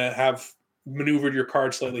just going to have maneuvered your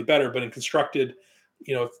card slightly better. But in Constructed,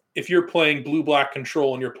 if you're playing blue-black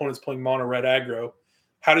control and your opponent's playing mono-red aggro,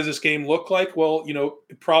 how does this game look like? Well,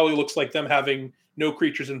 it probably looks like them having no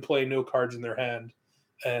creatures in play, no cards in their hand,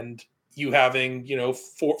 and you having,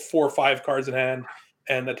 4 or 5 cards in hand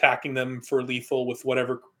and attacking them for lethal with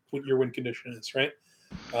whatever your win condition is, right?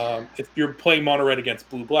 If you're playing mono-red against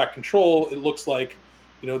blue-black control, it looks like,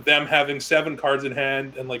 them having 7 cards in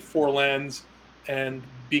hand and like 4 lands and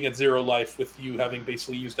being at 0 life with you having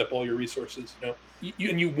basically used up all your resources, and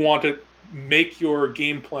you want to make your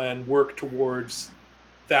game plan work towards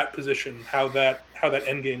that position, how that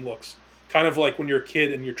end game looks. Kind of like when you're a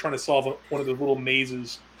kid and you're trying to solve one of the little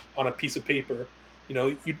mazes on a piece of paper.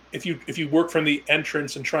 If you work from the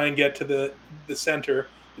entrance and try and get to the center,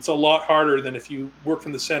 it's a lot harder than if you work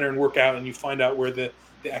from the center and work out and you find out where the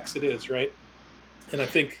exit is, right? And I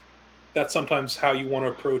think that's sometimes how you want to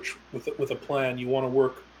approach with a plan. You want to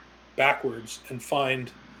work backwards and find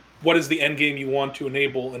what is the end game you want to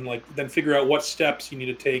enable, and then figure out what steps you need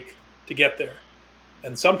to take to get there.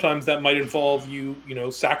 And sometimes that might involve you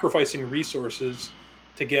sacrificing resources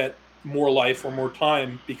to get more life or more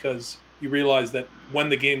time, because you realize that when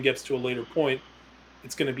the game gets to a later point,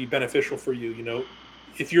 it's going to be beneficial for you.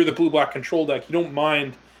 If you're the blue-black control deck, you don't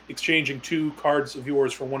mind exchanging 2 cards of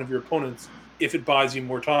yours for one of your opponents if it buys you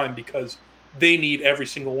more time, because they need every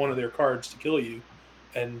single one of their cards to kill you.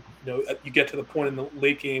 And you get to the point in the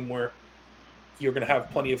late game where you're going to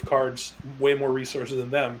have plenty of cards, way more resources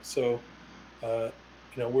than them. So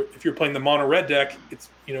if you're playing the mono red deck,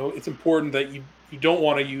 it's important that you don't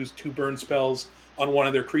want to use 2 burn spells on one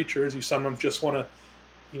of their creatures. You sometimes just want to,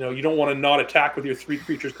 you don't want to not attack with your 3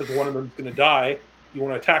 creatures because one of them is going to die. You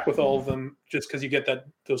want to attack with all of them just because you get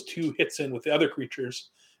those 2 hits in with the other creatures.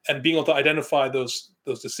 And being able to identify those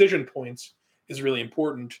decision points is really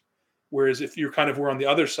important. Whereas if you're we're on the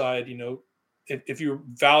other side, if you're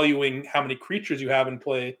valuing how many creatures you have in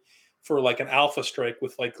play for like an alpha strike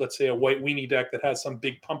with, like, let's say a white weenie deck that has some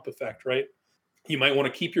big pump effect, right? You might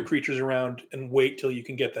want to keep your creatures around and wait till you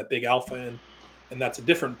can get that big alpha in. And that's a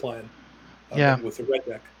different plan with the red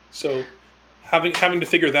deck. So having to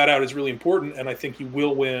figure that out is really important. And I think you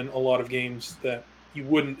will win a lot of games that you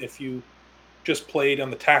wouldn't if you just played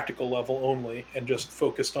on the tactical level only and just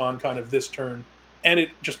focused on kind of this turn. And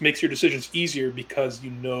it just makes your decisions easier because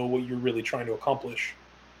you know what you're really trying to accomplish.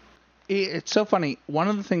 It's so funny. One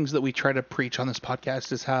of the things that we try to preach on this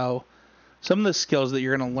podcast is how some of the skills that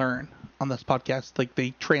you're going to learn on this podcast, like,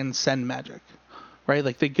 they transcend Magic, right?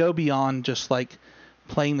 Like, they go beyond just like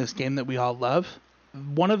playing this game that we all love.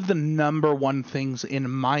 One of the number one things in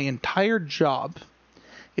my entire job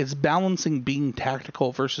is balancing being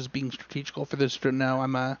tactical versus being strategical. For those who don't know,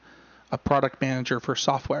 I'm a product manager for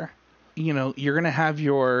software. You're going to have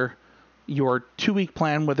your 2-week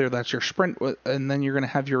plan, whether that's your sprint, and then you're going to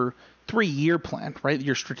have your 3-year plan, right?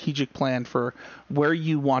 Your strategic plan for where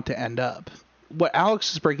you want to end up. What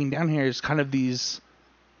Alex is breaking down here is kind of these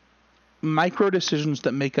micro decisions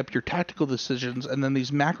that make up your tactical decisions, and then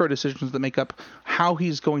these macro decisions that make up how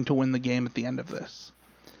he's going to win the game at the end of this.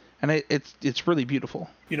 And it's really beautiful.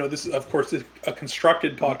 This is, of course, a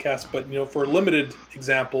constructed podcast, but, for a limited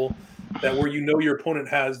example, that where your opponent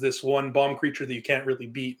has this one bomb creature that you can't really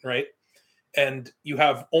beat, right? and you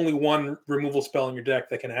have only one removal spell in your deck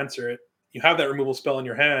that can answer it. You have that removal spell in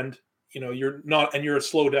your hand. You're a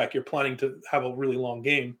slow deck. You're planning to have a really long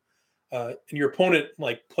game, and your opponent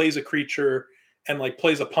like plays a creature and like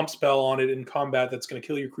plays a pump spell on it in combat that's going to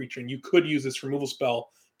kill your creature, and you could use this removal spell,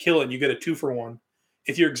 kill it, and you get a 2-for-1.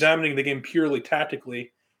 If you're examining the game purely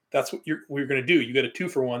tactically, that's what you're going to do. You get a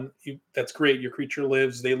 2-for-1. That's great. Your creature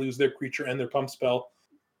lives. They lose their creature and their pump spell.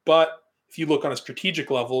 But if you look on a strategic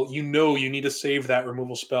level, you need to save that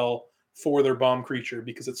removal spell for their bomb creature,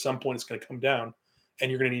 because at some point it's going to come down and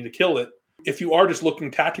you're going to need to kill it. If you are just looking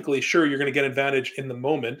tactically, sure, you're going to get advantage in the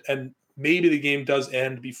moment, and maybe the game does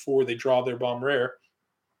end before they draw their bomb rare,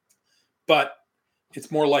 but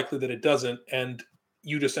it's more likely that it doesn't, and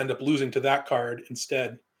you just end up losing to that card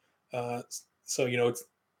instead. So you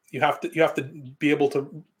have to be able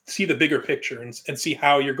to see the bigger picture and see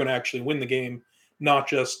how you're going to actually win the game, not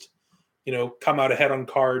just come out ahead on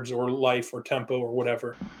cards or life or tempo or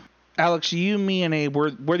whatever. Alex, you, me, and Abe,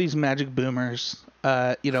 we're these Magic boomers.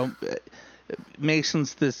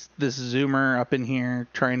 Mason's this zoomer up in here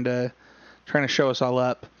trying to show us all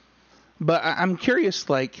up. But I'm curious,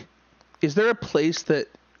 like, is there a place that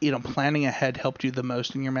planning ahead helped you the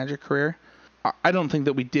most in your Magic career? I don't think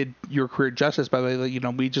that we did your career justice, by the way.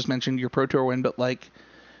 We just mentioned your Pro Tour win, but like,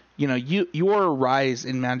 your rise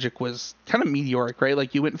in Magic was kind of meteoric, right?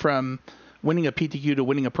 Like, you went from winning a PTQ to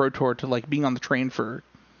winning a Pro Tour to like being on the train for,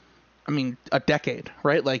 a decade,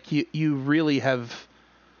 right? Like, you really have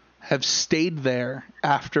stayed there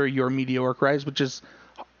after your meteoric rise, which is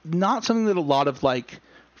not something that a lot of like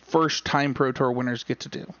first time Pro Tour winners get to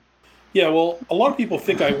do. Yeah, well, a lot of people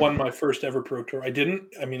think I won my first ever Pro Tour. I didn't.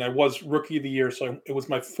 I was Rookie of the Year, so it was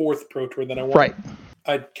my 4th Pro Tour that I won. Right.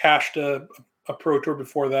 I'd cashed a Pro Tour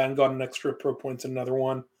before that and got an extra Pro Points in another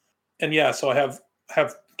one. And yeah, so I have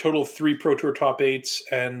total of 3 Pro Tour top 8s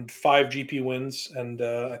and 5 GP wins, and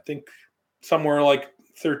I think somewhere like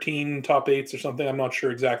 13 top 8s or something. I'm not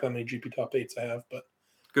sure exactly how many GP top 8s I have, but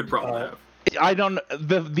good problem to have. I don't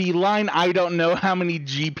the line I don't know how many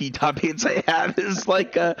GP top 8s I have is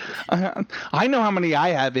like I know how many I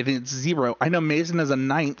have, and it's 0. I know Mason has a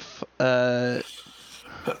 9th.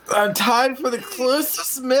 I'm tied for the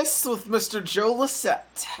closest miss with Mr. Joe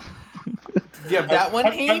Lissette. You have that one,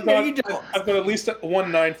 Hayden, or you don't? I've got at least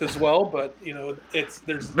 1/9 as well, but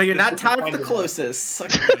there's. But you're not tied for the closest.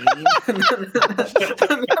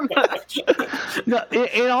 No,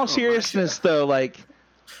 in all seriousness, though, like,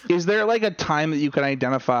 is there like a time that you can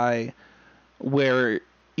identify where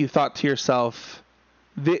you thought to yourself,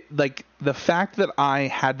 the fact that I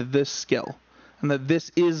had this skill and that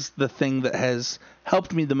this is the thing that has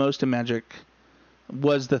helped me the most in Magic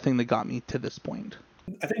was the thing that got me to this point?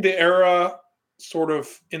 I think the era sort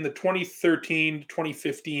of in the 2013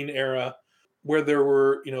 2015 era where there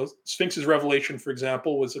were, Sphinx's Revelation, for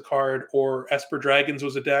example, was a card, or Esper Dragons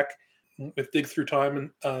was a deck with Dig Through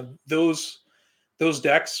Time. And those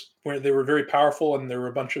decks where they were very powerful and there were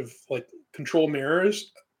a bunch of like control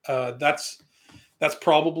mirrors. That's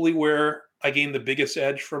probably where I gained the biggest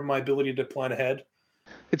edge from my ability to plan ahead.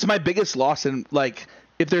 It's my biggest loss. And like,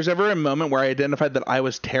 if there's ever a moment where I identified that I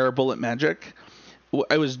was terrible at Magic,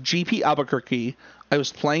 I was GP Albuquerque. I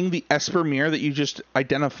was playing the Esper Mirror that you just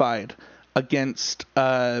identified against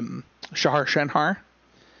Shahar Shenhar.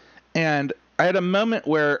 And I had a moment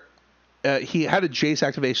where he had a Jace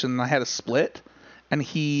activation and I had a split, and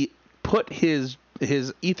he put his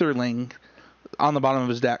Aetherling on the bottom of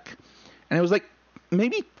his deck. And it was like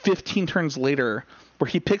maybe 15 turns later where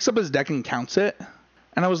he picks up his deck and counts it.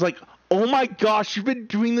 And I was like, oh my gosh, you've been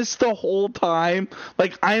doing this the whole time?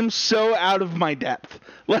 Like, I am so out of my depth.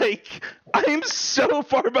 Like, I am so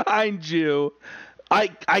far behind you. I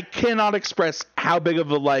cannot express how big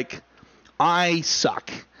of a, like, I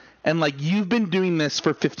suck. And, like, you've been doing this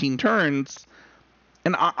for 15 turns,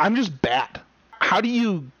 and I'm just bad. How do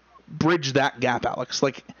you bridge that gap, Alex?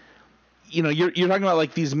 Like, you're talking about,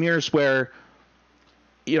 like, these mirrors where,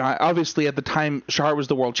 obviously at the time Shahar was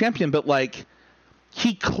the world champion, but, like,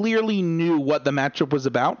 he clearly knew what the matchup was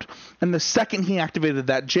about, and the second he activated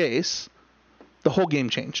that Jace, the whole game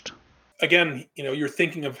changed. Again, you're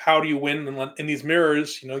thinking of how do you win in these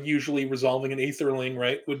mirrors. Usually resolving an Aetherling,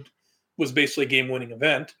 right, was basically a game-winning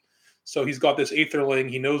event. So he's got this Aetherling.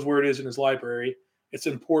 He knows where it is in his library. It's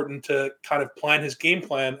important to kind of plan his game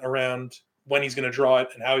plan around when he's going to draw it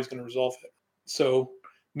and how he's going to resolve it. So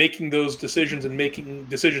making those decisions and making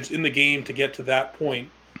decisions in the game to get to that point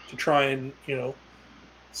to try and,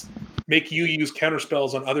 make you use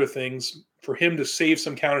counterspells on other things for him to save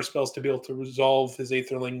some counterspells to be able to resolve his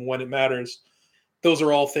Aetherling when it matters. Those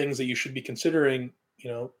are all things that you should be considering,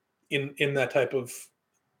 in that type of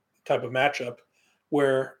type of matchup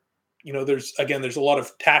where, there's a lot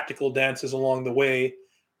of tactical dances along the way,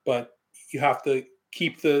 but you have to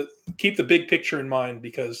keep the big picture in mind,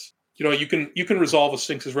 because you can resolve a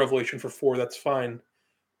Sphinx's Revelation for 4, that's fine,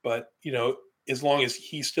 but as long as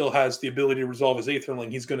he still has the ability to resolve his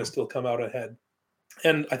Aetherling, he's going to still come out ahead.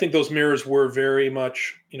 And I think those mirrors were very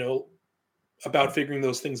much about figuring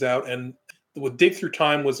those things out. And with Dig Through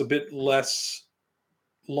Time was a bit less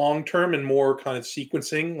long term and more kind of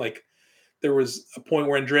sequencing. Like, there was a point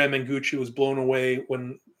where Andrea Mengucci was blown away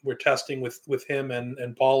when we're testing with him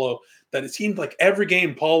and Paulo, that it seemed like every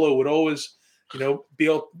game Paulo would always,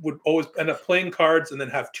 would always end up playing cards and then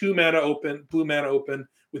have blue mana open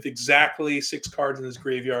with exactly 6 cards in his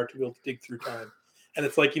graveyard to be able to dig through time. And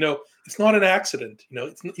it's like, it's not an accident.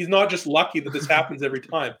 He's not just lucky that this happens every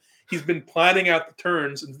time. He's been planning out the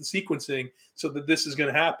turns and the sequencing so that this is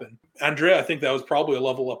going to happen. Andrea, I think that was probably a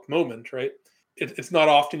level up moment, right? It's not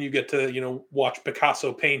often you get to, watch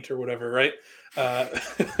Picasso paint or whatever, right?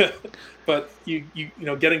 But you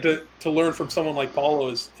getting to learn from someone like Paulo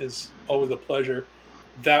is always a pleasure.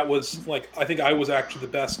 That was I think I was actually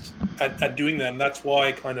the best at doing that, and that's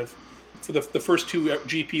why kind of for the first 2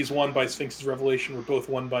 GPs won by Sphinx's Revelation were both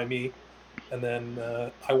won by me, and then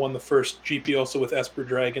I won the first GP also with Esper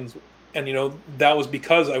Dragons, and that was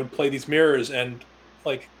because I would play these mirrors, and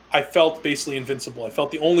I felt basically invincible. I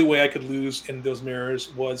felt the only way I could lose in those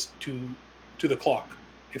mirrors was to the clock,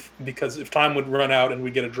 because if time would run out and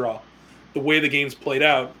we'd get a draw. The way the games played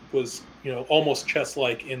out was almost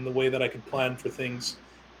chess-like in the way that I could plan for things,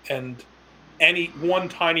 and any one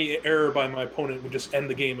tiny error by my opponent would just end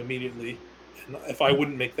the game immediately. And if I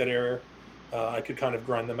wouldn't make that error, I could kind of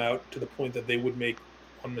grind them out to the point that they would make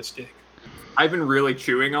one mistake. I've been really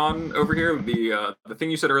chewing on over here the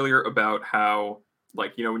thing you said earlier about how,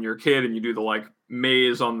 when you're a kid and you do the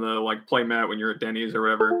maze on the play mat when you're at Denny's or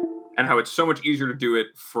whatever, and how it's so much easier to do it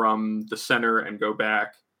from the center and go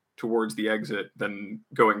back towards the exit than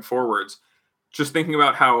going forwards. Just thinking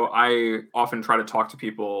about how I often try to talk to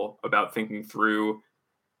people about thinking through.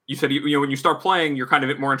 You said, when you start playing, you're kind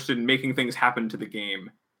of more interested in making things happen to the game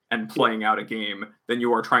and playing out a game than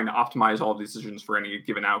you are trying to optimize all decisions for any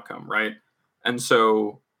given outcome, right? And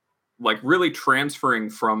so, really transferring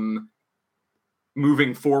from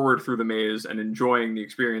moving forward through the maze and enjoying the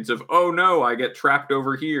experience of, oh no, I get trapped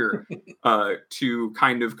over here, to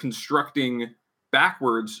kind of constructing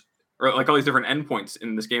backwards, or all these different endpoints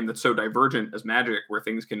in this game that's so divergent as Magic, where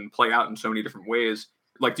things can play out in so many different ways.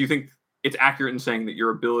 Do you think it's accurate in saying that your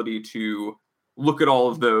ability to look at all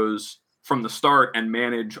of those from the start and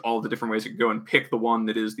manage all the different ways it can go and pick the one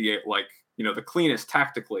that is the the cleanest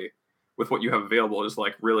tactically with what you have available is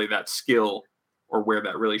really that skill, or where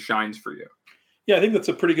that really shines for you? Yeah, I think that's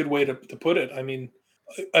a pretty good way to put it. I mean,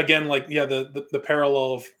 again, the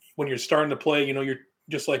parallel of when you're starting to play, you're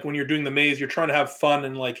just when you're doing the maze, you're trying to have fun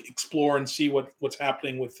and explore and see what's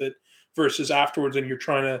happening with it, versus afterwards, and you're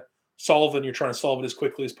trying to solve it as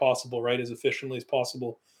quickly as possible, right? As efficiently as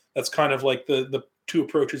possible. That's kind of the 2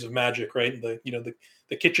 approaches of Magic, right?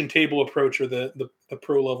 The kitchen table approach, or the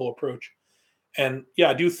pro level approach. And yeah,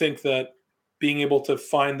 I do think that being able to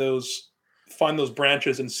find those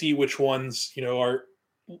branches and see which ones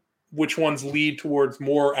lead towards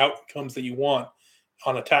more outcomes that you want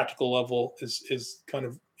on a tactical level is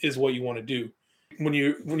what you want to do. When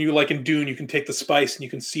you in Dune, you can take the spice and you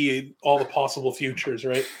can see all the possible futures,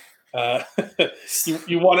 right?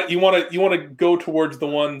 You want to go towards the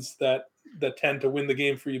ones that tend to win the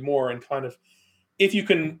game for you more, and kind of, if you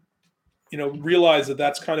can realize that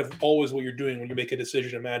that's kind of always what you're doing when you make a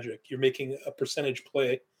decision in Magic. You're making a percentage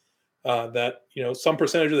play that some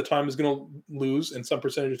percentage of the time is going to lose and some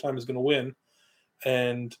percentage of the time is going to win,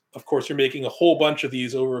 and of course you're making a whole bunch of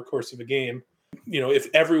these over a course of a game. If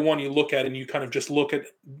everyone you look at and you kind of just look at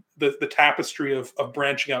the tapestry of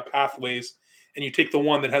branching out pathways, and you take the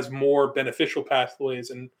one that has more beneficial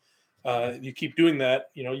pathways, and you keep doing that,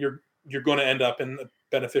 you're going to end up in a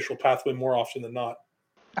beneficial pathway more often than not.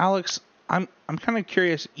 Alex, I'm kind of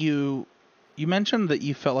curious. You mentioned that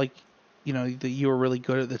you felt like that you were really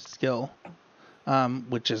good at this skill,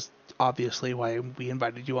 which is obviously why we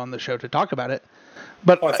invited you on the show to talk about it.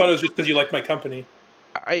 But I thought it was just because you like my company.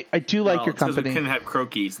 I do like your company. We couldn't have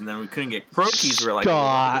croquis, and then we couldn't get croquis. We're like,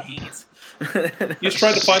 you just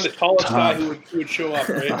tried to find the tallest guy who would show up,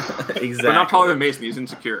 right? Exactly. But not taller than Mason. He's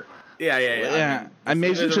insecure. Yeah.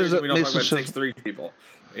 Mason's we don't talk about 6'3" people.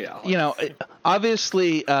 Yeah.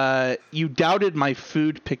 Obviously, you doubted my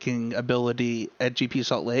food picking ability at GP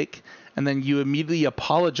Salt Lake, and then you immediately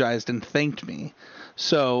apologized and thanked me.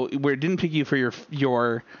 So we didn't pick you for your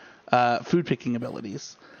food picking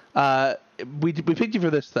abilities. We picked you for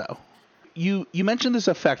this though. You mentioned this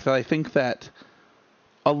effect that I think that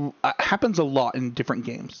happens a lot in different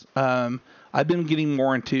games. I've been getting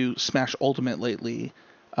more into Smash Ultimate lately.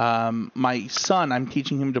 My son, I'm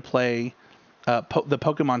teaching him to play the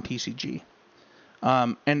Pokemon TCG.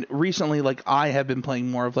 And recently, like, I have been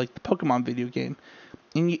playing more of like the Pokemon video game.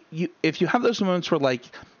 And you if you have those moments where like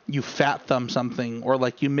you fat thumb something, or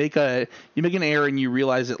like you make an error and you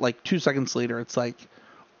realize it like 2 seconds later, it's like,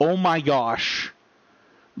 oh my gosh,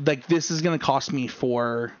 like this is gonna cost me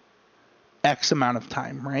for X amount of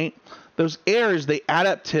time, right? Those errors, they add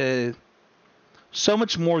up to so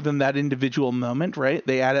much more than that individual moment, right?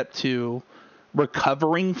 They add up to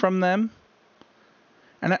recovering from them.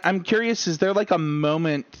 And I'm curious, is there like a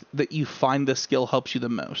moment that you find the skill helps you the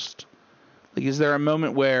most? Like, is there a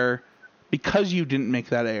moment where, because you didn't make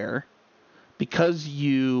that error, because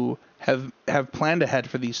you have planned ahead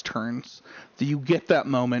for these turns, do you get that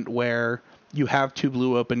moment where you have 2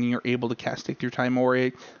 blue open and you're able to cast Take Your Time,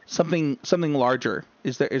 or something larger?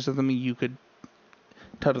 Is there something you could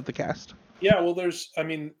tell to the cast? Yeah, well, there's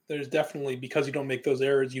definitely, because you don't make those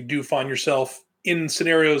errors, you do find yourself in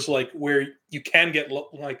scenarios like where you can get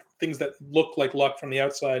like things that look like luck from the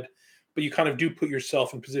outside, but you kind of do put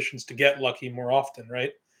yourself in positions to get lucky more often,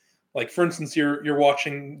 right? Like, for instance, you're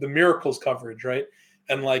watching the Miracles coverage, right?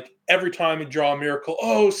 And like every time you draw a miracle,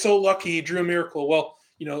 oh, so lucky, he drew a miracle. Well,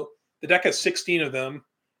 the deck has 16 of them,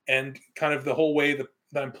 and kind of the whole way that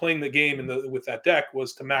I'm playing the game with that deck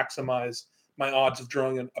was to maximize my odds of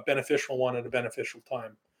drawing a beneficial one at a beneficial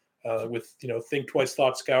time. With Think Twice,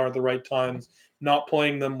 Thought Scour at the right times, not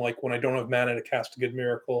playing them like when I don't have mana to cast a good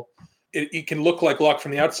miracle. It can look like luck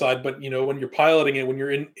from the outside, but when you're piloting it, when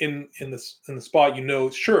you're in the spot,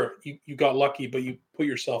 sure, you got lucky, but you put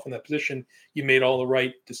yourself in that position. You made all the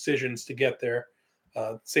right decisions to get there.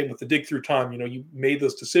 Same with the dig through time. You made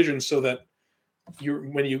those decisions so that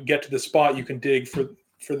when you get to the spot, you can dig for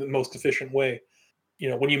the most efficient way.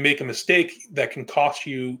 When you make a mistake that can cost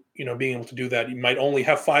you, being able to do that, you might only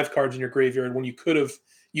have 5 cards in your graveyard when you could have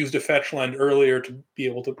used a fetch land earlier to be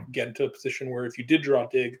able to get into a position where if you did draw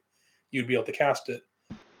dig, you'd be able to cast it.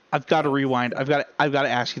 I've got to rewind. I've got to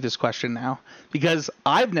ask you this question now, because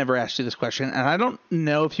I've never asked you this question, and I don't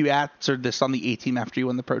know if you answered this on the A team after you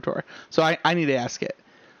won the Pro Tour. So I need to ask it.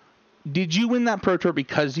 Did you win that Pro Tour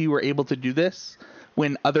because you were able to do this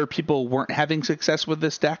when other people weren't having success with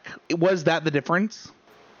this deck? Was that the difference?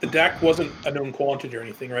 The deck wasn't a known quantity or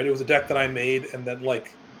anything, right? It was a deck that I made, and then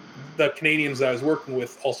like the Canadians that I was working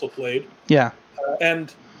with also played. Yeah.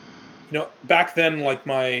 And back then, like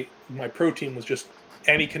my pro team was just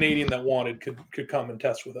any Canadian that wanted could come and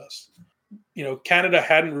test with us. Canada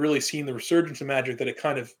hadn't really seen the resurgence of Magic that it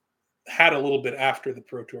kind of had a little bit after the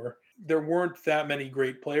Pro Tour. There weren't that many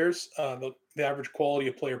great players. The average quality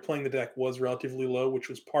of player playing the deck was relatively low, which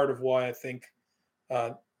was part of why I think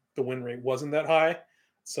the win rate wasn't that high.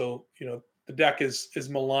 So, the deck is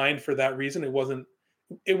maligned for that reason. It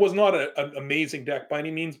was not an amazing deck by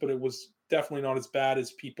any means, but it was definitely not as bad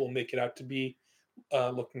as people make it out to be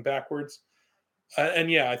looking backwards.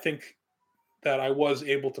 And yeah, I think that I was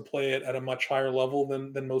able to play it at a much higher level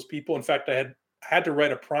than most people. In fact, I had to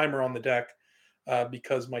write a primer on the deck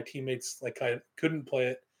because my teammates I couldn't play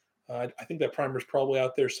it. I think that primer is probably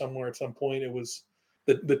out there somewhere at some point. It was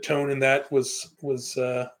the tone in that was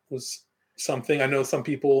something. I know some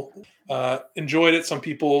people enjoyed it. Some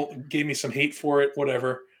people gave me some hate for it.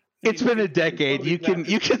 Whatever. It's been a decade. You can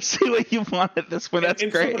say what you want at this point. That's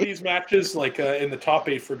in great. Some of these matches, like in the top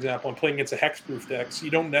 8, for example, I'm playing against a hexproof deck, so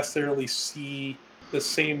you don't necessarily see the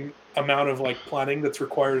same amount of planning that's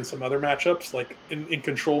required in some other matchups, like in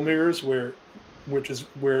control mirrors, which is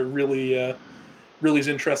where it really is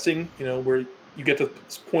interesting. Where you get to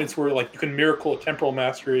points where you can miracle a temporal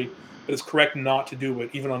mastery, but it's correct not to do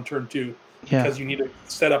it even on turn 2, because you need to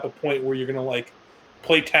set up a point where you're going to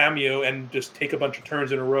play Tamiyo and just take a bunch of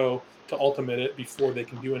turns in a row to ultimate it before they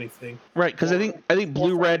can do anything. Right, because I think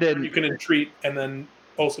blue, red, and you can entreat and then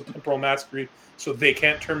also temporal mastery, so they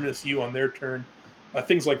can't terminus you on their turn.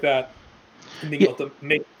 Things like that. And being able to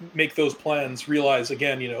make those plans, realize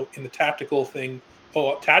again, in the tactical thing.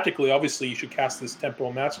 Oh, tactically, obviously, you should cast this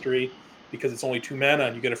temporal mastery because it's only 2 mana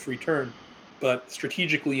and you get a free turn. But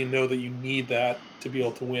strategically, that you need that to be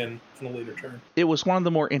able to win in a later turn. It was one of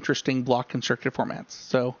the more interesting block constructed formats.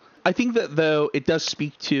 So I think that, though, it does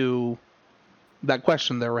speak to that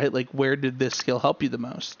question there, right? Like, where did this skill help you the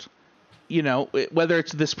most? Whether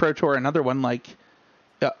it's this Pro Tour or another one,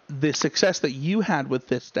 the success that you had with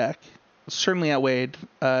this deck certainly outweighed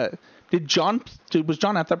Was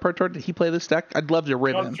John at that Pro Tour? Did he play this deck? I'd love to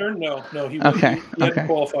rib John him. Stern? No, he Okay, he hadn't okay.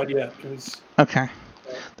 qualified yet. It was Okay,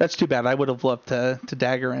 that's too bad. I would have loved to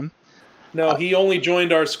dagger him. no, he only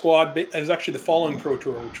joined our squad. It was actually the following Pro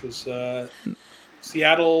Tour, which was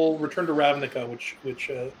Seattle Return to Ravnica,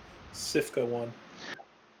 which Sifka won.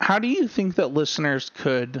 How do you think that listeners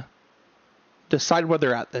could decide where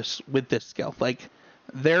they're at with this skill? Like,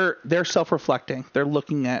 they're self-reflecting. They're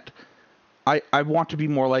looking at, I want to be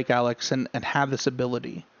more like Alex and have this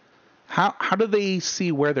ability. How do they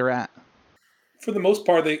see where they're at? For the most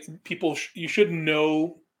part, you should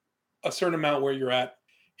know a certain amount where you're at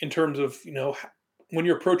in terms of, when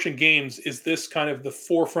you're approaching games, is this kind of the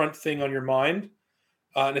forefront thing on your mind?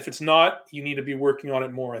 And if it's not, you need to be working on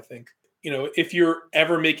it more, I think. If you're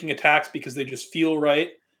ever making attacks because they just feel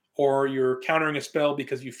right, or you're countering a spell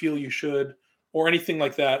because you feel you should, or anything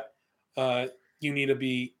like that, you need to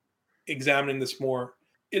be examining this more.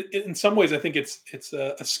 In some ways, I think it's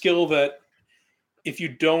a skill that if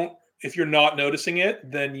you're not noticing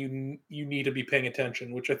it, then you need to be paying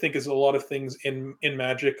attention, which I think is a lot of things in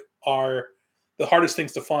Magic are the hardest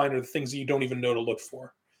things to find, are the things that you don't even know to look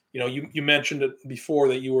for. You mentioned it before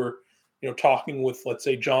that you were, talking with, let's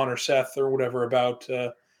say, John or Seth or whatever about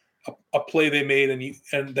a play they made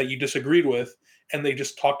and that you disagreed with, and they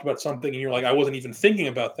just talked about something and you're like, I wasn't even thinking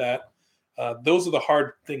about that. Those are the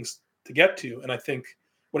hard things to get to. And I think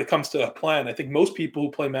when it comes to a plan, I think most people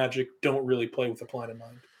who play Magic don't really play with a plan in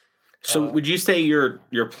mind. So would you say you're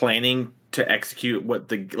planning to execute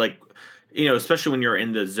what especially when you're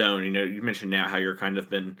in the zone, you mentioned now how you're kind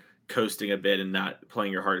of been coasting a bit and not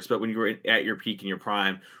playing your hardest, but when you were at your peak and your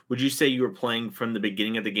prime, would you say you were playing from the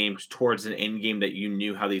beginning of the game towards an end game that you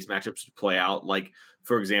knew how these matchups would play out? Like,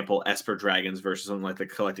 for example, Esper Dragons versus something like the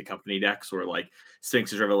Collected Company decks, or like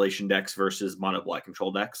Sphinx's Revelation decks versus Mono Black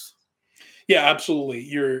control decks? Yeah, absolutely.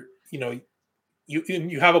 You need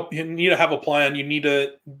to have a plan. You need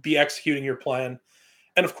to be executing your plan.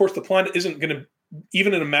 And of course, the plan isn't going to,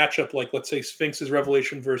 even in a matchup like, let's say, Sphinx's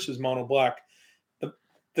Revelation versus Mono Black,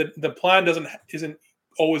 the plan isn't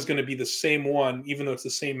always going to be the same one, even though it's the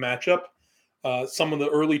same matchup. Some of the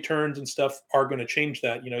early turns and stuff are going to change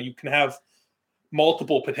that. You can have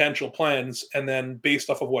multiple potential plans, and then based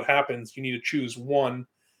off of what happens, you need to choose one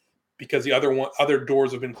because the other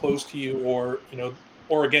doors have been closed to you, or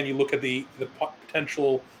again, you look at the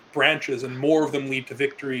potential branches, and more of them lead to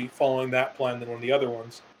victory following that plan than one of the other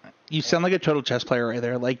ones. You sound like a total chess player right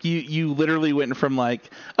there. Like you literally went from like,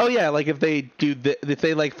 oh yeah, like if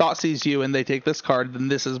they like thought seize you and they take this card, then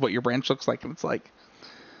this is what your branch looks like, and it's like,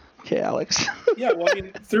 okay, Alex. Yeah, well, I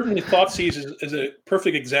mean, certainly thought seize is a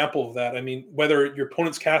perfect example of that. I mean, whether your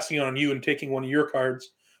opponent's casting it on you and taking one of your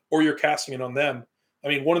cards, or you're casting it on them. I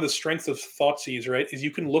mean, one of the strengths of thought seize, right, is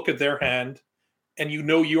you can look at their hand, and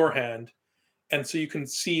your hand, and so you can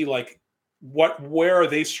see like where are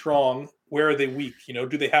they strong. Where are they weak?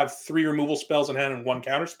 Do they have 3 removal spells in hand and 1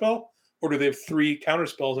 counter spell? Or do they have 3 counter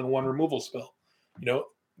spells and 1 removal spell? You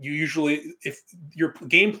usually, if your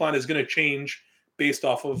game plan is going to change based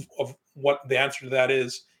off of what the answer to that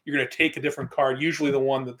is, you're going to take a different card, usually the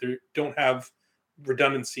one that they don't have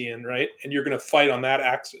redundancy in, right? And you're going to fight on that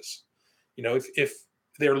axis. If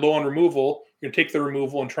they're low on removal, you're going to take the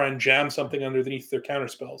removal and try and jam something underneath their counter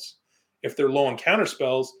spells. If they're low on counter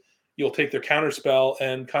spells, you'll take their counter spell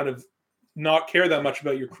and kind of not care that much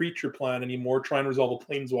about your creature plan anymore, try and resolve a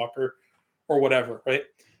planeswalker or whatever, right?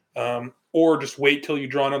 Or just wait till you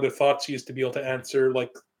draw another Thoughtseize to be able to answer,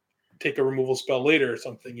 like take a removal spell later or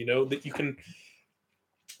something, that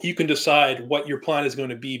you can decide what your plan is going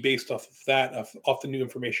to be based off of that, off the new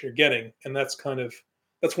information you're getting. And that's one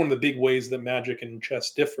of the big ways that Magic and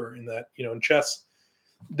chess differ, in that, in chess,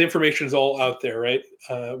 the information is all out there, right?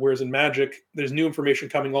 Whereas in Magic, there's new information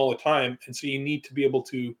coming all the time. And so you need to be able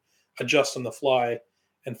to adjust on the fly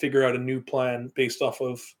and figure out a new plan based off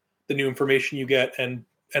of the new information you get and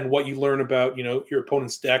what you learn about, your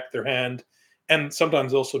opponent's deck, their hand, and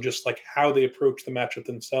sometimes also just like how they approach the matchup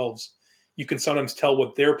themselves. You can sometimes tell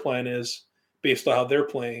what their plan is based on how they're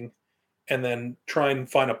playing, and then try and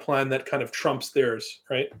find a plan that kind of trumps theirs,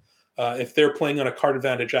 right? If they're playing on a card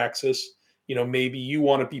advantage axis, maybe you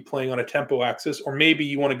want to be playing on a tempo axis, or maybe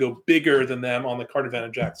you want to go bigger than them on the card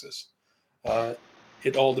advantage axis.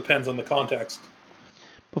 It all depends on the context.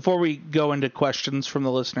 Before we go into questions from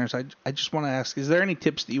the listeners, I just want to ask, is there any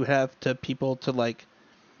tips that you have to people to like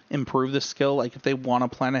improve this skill? Like if they want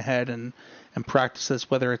to plan ahead and practice this,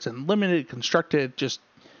 whether it's in limited, constructed, just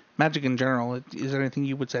Magic in general, is there anything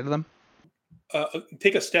you would say to them?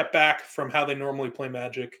 Take a step back from how they normally play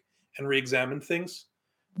Magic and re-examine things.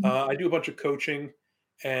 I do a bunch of coaching,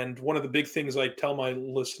 And one of the big things I tell my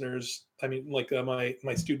listeners,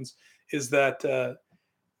 my students, is that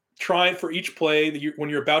try for each play that when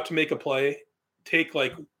you're about to make a play, take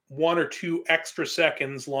like 1 or 2 extra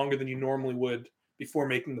seconds longer than you normally would before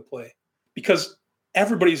making the play, because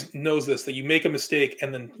everybody knows this, that you make a mistake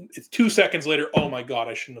and then it's 2 seconds later, oh my God,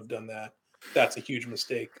 I shouldn't have done that. That's a huge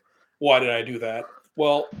mistake. Why did I do that?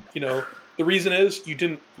 Well, the reason is you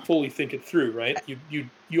didn't fully think it through, right?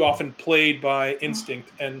 You often played by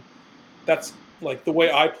instinct, and that's like the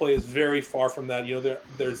way I play is very far from that.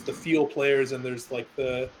 There's the feel players and there's like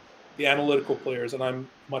the analytical players, and I'm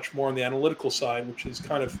much more on the analytical side, which is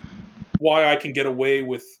kind of why I can get away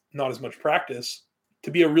with not as much practice. To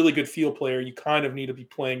be a really good field player, you kind of need to be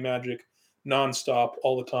playing Magic nonstop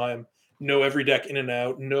all the time, know every deck in and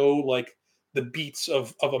out, know like the beats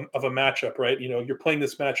of a matchup, right? You're playing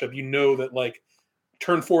this matchup, that like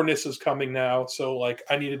turn 4 Nissa's coming now, so like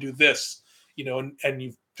I need to do this, and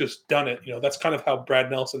you've just done it. That's kind of how Brad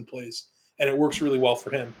Nelson plays, and it works really well for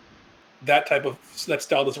him. That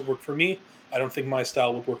style doesn't work for me. I don't think my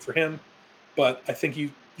style would work for him, but I think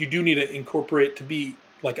you do need to incorporate, to be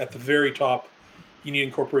like at the very top. You need to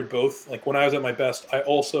incorporate both. Like when I was at my best, I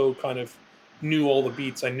also kind of knew all the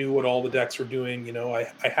beats. I knew what all the decks were doing. I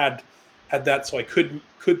had that, so I could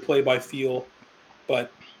play by feel.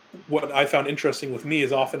 But what I found interesting with me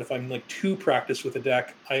is often if I'm like too practiced with a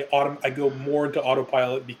deck, I go more into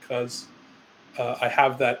autopilot because I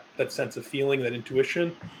have that sense of feeling, that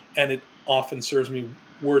intuition, and it often serves me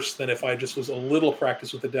worse than if I just was a little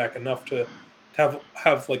practiced with the deck, enough to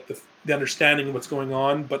have like the understanding of what's going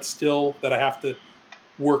on, but still that I have to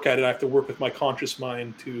work at it. I have to work with my conscious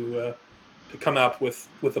mind to come up with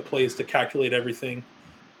the plays, to calculate everything.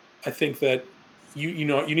 I think that you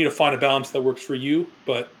need to find a balance that works for you,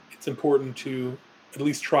 but it's important to at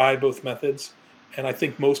least try both methods. And I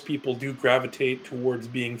think most people do gravitate towards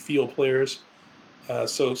being field players.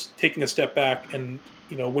 So taking a step back and,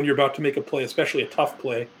 when you're about to make a play, especially a tough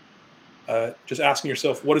play, just asking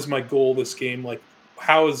yourself, what is my goal this game? Like,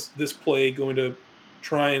 how is this play going to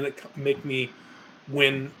try and make me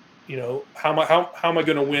win? How am I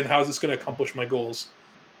going to win? How is this going to accomplish my goals?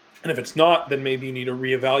 And if it's not, then maybe you need to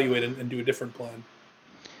reevaluate and do a different plan.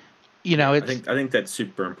 I think that's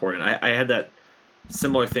super important. I had that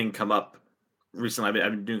similar thing come up recently.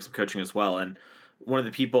 I've been doing some coaching as well, and one of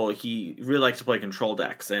the people, he really likes to play control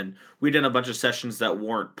decks, and we did a bunch of sessions that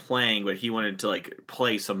weren't playing, but he wanted to like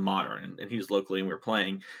play some modern, and he was locally and we were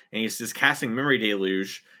playing, and he's just casting Memory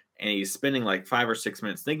Deluge, and he's spending like 5 or 6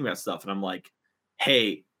 minutes thinking about stuff, and I'm like,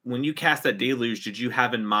 hey, when you cast that Deluge, did you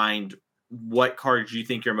have in mind what cards you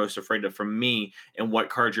think you're most afraid of from me and what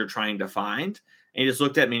cards you're trying to find? And he just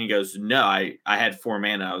looked at me and he goes, no, I had 4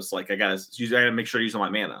 mana. I was like, I gotta make sure I use all my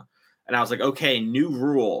mana. And I was like, okay, new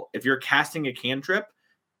rule. If you're casting a cantrip,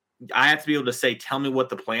 I have to be able to say, tell me what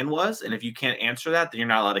the plan was. And if you can't answer that, then you're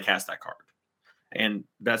not allowed to cast that card. And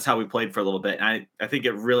that's how we played for a little bit. And I think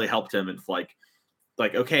it really helped him. It's like,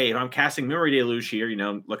 okay, if I'm casting Memory Deluge here,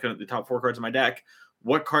 looking at the top 4 cards of my deck,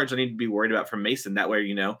 what cards I need to be worried about from Mason? That way,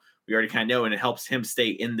 we already kind of know, and it helps him stay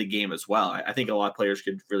in the game as well. I think a lot of players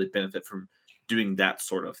could really benefit from doing that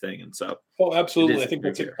sort of thing. And so, absolutely. I think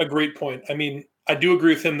that's a great point. I mean, I do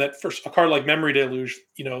agree with him that for a card like Memory Deluge,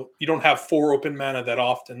 you don't have 4 open mana that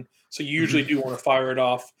often. So you usually do want to fire it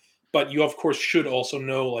off, but you of course should also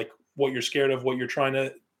know like what you're scared of, what you're trying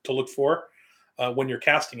to look for when you're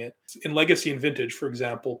casting it. In Legacy and Vintage, for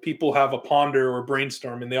example, people have a Ponder or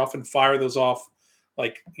Brainstorm, and they often fire those off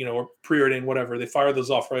like, or preordain, whatever. They fire those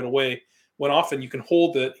off right away, when often you can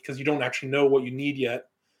hold it because you don't actually know what you need yet.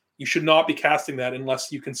 You should not be casting that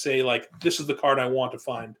unless you can say like, this is the card I want to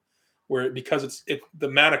find. Because the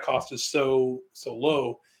mana cost is so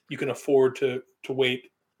low, you can afford to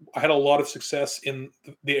wait. I had a lot of success in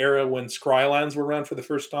the era when Scrylands were around for the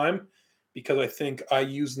first time, because I think I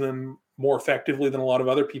used them more effectively than a lot of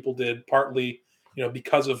other people did, partly,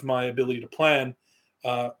 because of my ability to plan.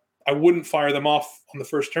 I wouldn't fire them off on the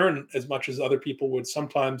first turn as much as other people would.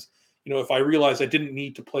 Sometimes, if I realized I didn't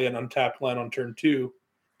need to play an untapped land on turn 2,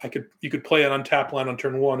 you could play an untapped land on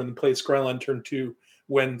turn 1 and then play Scryland turn 2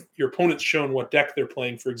 when your opponent's shown what deck they're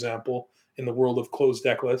playing, for example, in the world of closed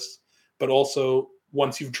deck lists. But also,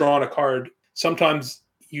 once you've drawn a card, sometimes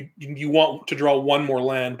you want to draw 1 more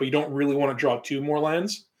land, but you don't really want to draw 2 more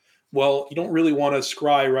lands. Well, you don't really want to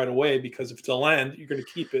scry right away, because if it's a land, you're going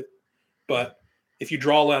to keep it. But if you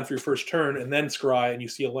draw a land for your first turn and then scry and you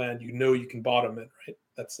see a land, you can bottom it, right?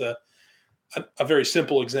 That's a very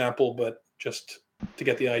simple example, but just to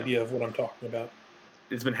get the idea of what I'm talking about.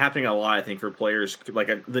 it's been happening a lot, I think, for players like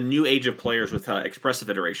the new age of players with Expressive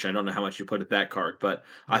Iteration. I don't know how much you put at that card, but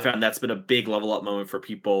I found that's been a big level up moment for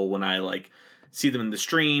people when I like see them in the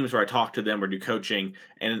streams or I talk to them or do coaching.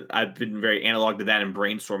 And I've been very analog to that in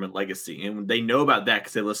Brainstorm and Legacy. And they know about that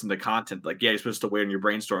because they listen to content. Like, yeah, you're supposed to wait on your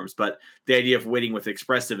brainstorms, but the idea of waiting with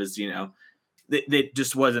Expressive is, it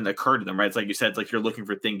just wasn't occurred to them, right? It's like you said, it's like you're looking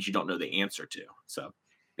for things you don't know the answer to. So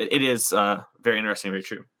it is very interesting, very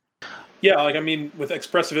true. Yeah, like, I mean, with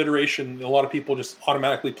Expressive Iteration, a lot of people just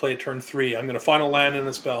automatically play turn 3. I'm going to final land in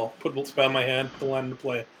a spell, put a spell in my hand, put the land into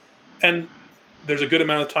play. And there's a good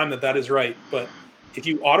amount of time that is right. But if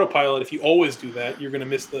you autopilot, if you always do that, you're going to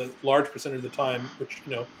miss the large percentage of the time, which,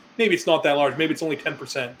 maybe it's not that large. Maybe it's only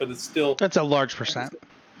 10%, but it's still... That's a large percent.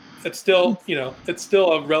 It's still, it's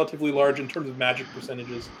still a relatively large in terms of magic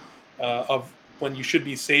percentages of when you should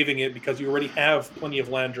be saving it because you already have plenty of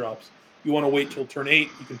land drops. You want to wait till turn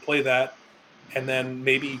 8, you can play that, and then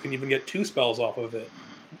maybe you can even get 2 spells off of it.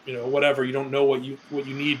 Whatever. You don't know what you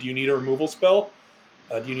need. Do you need a removal spell?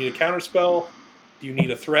 Do you need a counter spell? Do you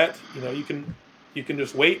need a threat? You can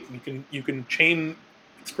just wait. You can chain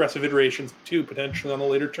Expressive Iterations too, potentially on a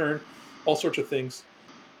later turn. All sorts of things.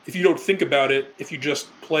 If you don't think about it, if you just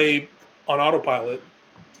play on autopilot,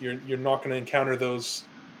 you're not going to encounter those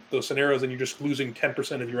scenarios, and you're just losing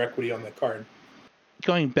 10% of your equity on that card.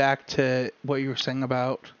 Going back to what you were saying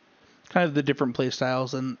about kind of the different play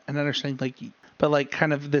styles and understanding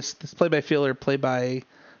kind of this play by feel or play by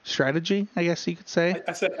strategy, I guess you could say.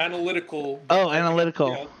 I said analytical. Oh, analytical.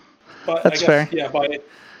 Yeah, but that's fair. Yeah,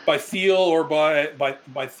 by feel or by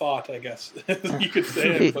thought, I guess you could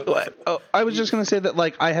say it. But... I was just gonna say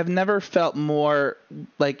that I have never felt more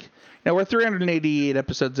we're 388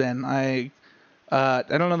 episodes in. I don't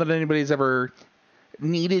know that anybody's ever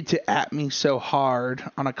needed to at me so hard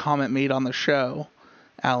on a comment made on the show,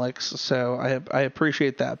 Alex. So I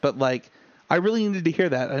appreciate that. But I really needed to hear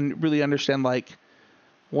that and really understand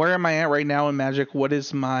where am I at right now in Magic? What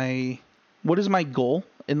is my goal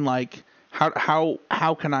in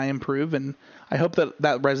how can I improve? And I hope that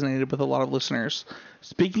resonated with a lot of listeners.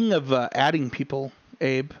 Speaking of adding people,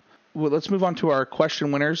 Abe, let's move on to our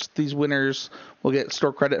question winners. These winners will get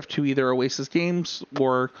store credit to either Oasis Games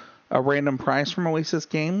or a random prize from Oasis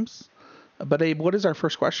Games. But Abe, what is our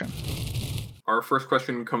first question? Our first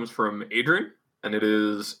question comes from Adrian, and it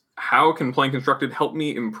is, how can playing Constructed help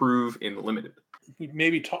me improve in Limited? We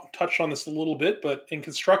maybe touched on this a little bit, but in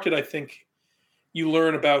Constructed, I think you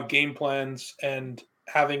learn about game plans, and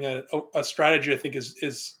having a strategy, I think,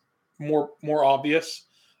 is more obvious.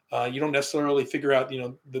 You don't necessarily figure out,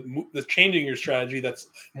 the changing your strategy. That's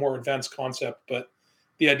a more advanced concept, but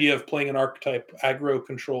the idea of playing an archetype, aggro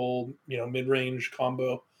control, mid-range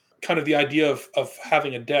combo, kind of the idea of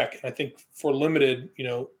having a deck. And I think for Limited,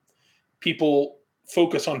 people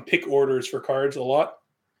focus on pick orders for cards a lot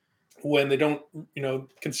when they don't,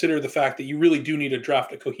 consider the fact that you really do need to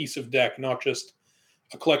draft a cohesive deck, not just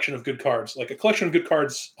a collection of good cards. Like a collection of good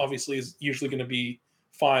cards, obviously, is usually going to be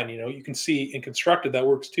fine. You can see in Constructed that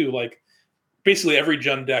works too. Basically every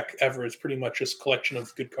Jund deck ever is pretty much just a collection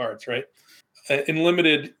of good cards, right? In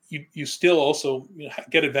Limited, you still also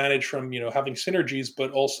get advantage from having synergies,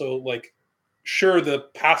 but also sure, the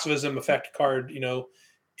passivism effect card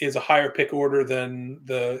is a higher pick order than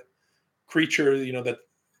the creature, that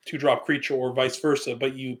 2-drop creature, or vice versa.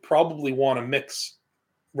 But you probably want to mix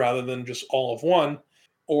rather than just all of one,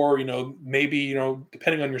 or maybe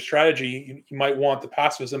depending on your strategy, you might want the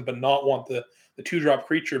passivism but not want the 2-drop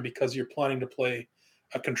creature because you're planning to play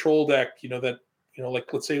a control deck.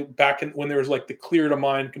 Let's say back when there was the clear to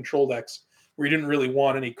mind control decks where you didn't really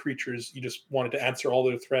want any creatures, you just wanted to answer all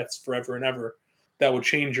their threats forever and ever. That would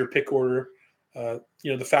change your pick order.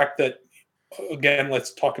 The fact that, again,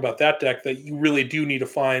 let's talk about that deck, that you really do need to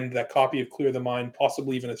find that copy of Clear the Mind,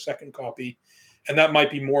 possibly even a second copy. And that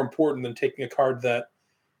might be more important than taking a card that,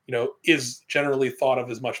 is generally thought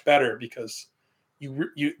of as much better, because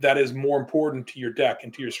that is more important to your deck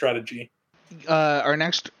and to your strategy. Our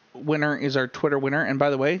next winner is our Twitter winner. And by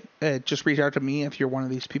the way, just reach out to me if you're one of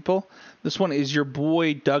these people. This one is your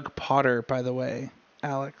boy, Doug Potter, by the way,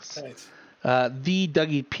 Alex. Nice. The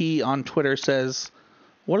Dougie P on Twitter says,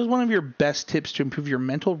 what is one of your best tips to improve your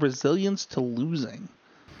mental resilience to losing?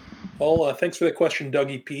 Well, thanks for that question,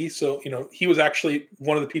 Dougie P. So, he was actually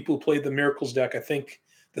one of the people who played the Miracles deck. I think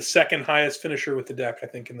the second highest finisher with the deck,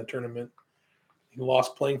 in the tournament. He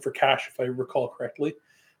lost playing for cash, if I recall correctly.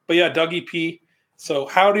 But yeah, Dougie P. So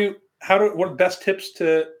what are best tips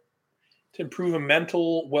to improve a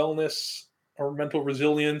mental wellness or mental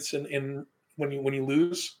resilience in when you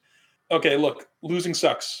lose? Okay, look, losing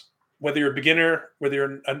sucks. whether you're a beginner, whether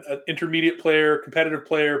you're an intermediate player, competitive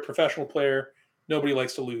player, professional player, nobody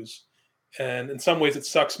likes to lose. And in some ways it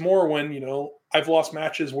sucks more when, I've lost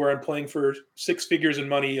matches where I'm playing for 6 figures in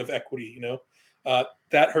money of equity,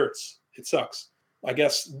 that hurts. It sucks. I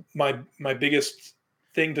guess my biggest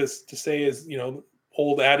thing to say is,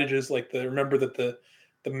 old adages like remember that the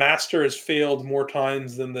master has failed more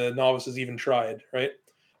times than the novice has even tried, right?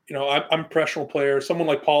 I'm a professional player. Someone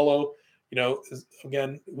like Paulo,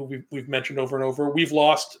 again, who we've mentioned over and over, we've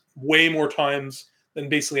lost way more times than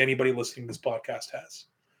basically anybody listening to this podcast has.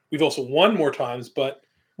 We've also won more times, but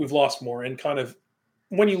we've lost more. And kind of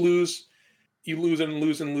when you lose and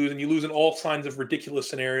lose, and you lose in all kinds of ridiculous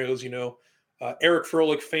scenarios. Eric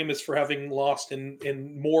Froelich, famous for having lost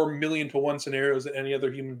in more 1,000,000-to-1 scenarios than any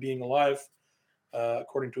other human being alive,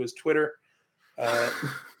 according to his Twitter.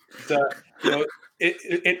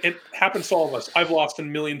 It happens to all of us. I've lost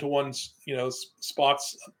in 1,000,000-to-1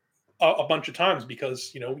 spots a bunch of times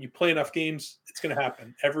because you play enough games, it's going to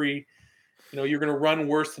happen. You're going to run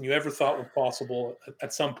worse than you ever thought was possible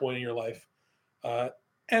at some point in your life,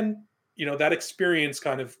 and that experience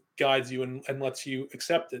kind of guides you and lets you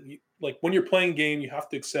accept it. Like when you're playing a game, you have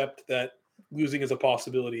to accept that losing is a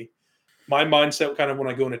possibility. My mindset kind of when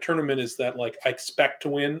I go in a tournament is that like I expect to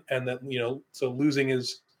win, and that so losing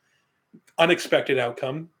is unexpected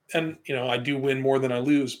outcome, and I do win more than I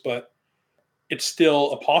lose, but it's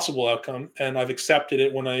still a possible outcome, and I've accepted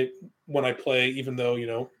it when I play, even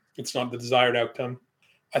though it's not the desired outcome.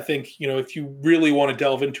 I think if you really want to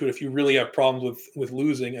delve into it, if you really have problems with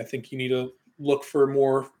losing, I think you need to look for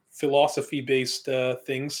more philosophy-based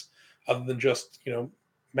things other than just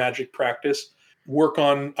Magic practice. Work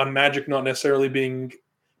on Magic not necessarily being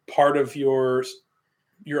part of your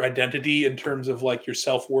identity in terms of like your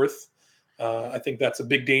self-worth. I think that's a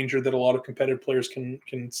big danger that a lot of competitive players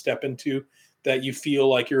can step into, that you feel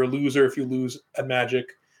like you're a loser if you lose at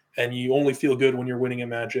Magic, and you only feel good when you're winning at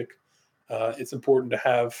Magic. It's important to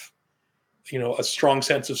have, a strong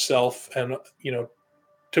sense of self, and,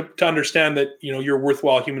 to understand that, you're a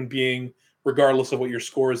worthwhile human being, regardless of what your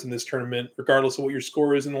score is in this tournament, regardless of what your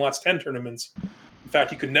score is in the last 10 tournaments. In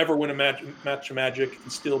fact, you could never win a match of Magic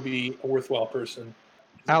and still be a worthwhile person.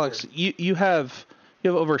 Alex, you have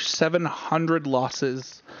over 700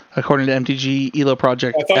 losses according to MTG Elo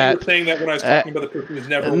Project. I thought you were saying that when I was talking about the person who's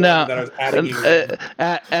never won, that I was adding you.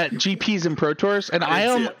 At GPs and Pro Tours, and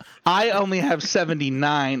I only have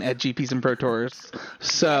 79 at GPs and Pro Tours.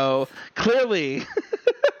 So clearly,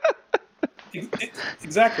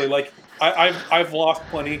 exactly. Like I've lost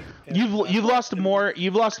plenty. You've lost more at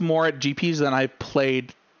GPs than I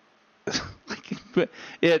played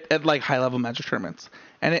at like high level Magic tournaments,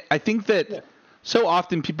 and I think that. So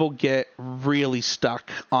often people get really stuck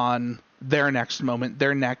on their next moment,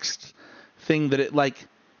 their next thing that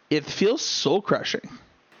it feels soul crushing.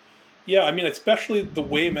 Yeah, I mean, especially the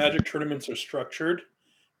way Magic tournaments are structured,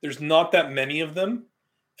 there's not that many of them.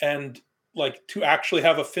 And like to actually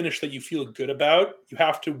have a finish that you feel good about, you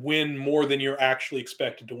have to win more than you're actually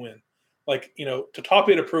expected to win. Like, to top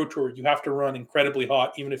 8 a Pro Tour, you have to run incredibly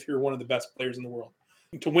hot, even if you're one of the best players in the world.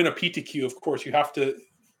 To win a PTQ, of course, you have to,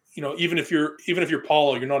 even if you're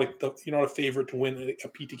Paulo, you're not a favorite to win a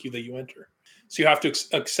PTQ that you enter. So you have to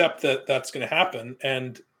accept that that's going to happen,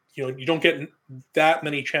 and you don't get that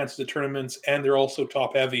many chances at tournaments, and they're also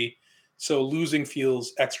top heavy. So losing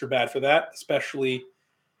feels extra bad for that, especially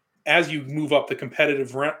as you move up the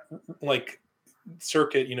competitive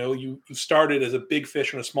circuit. You started as a big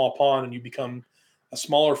fish in a small pond, and you become a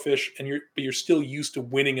smaller fish, and you're still used to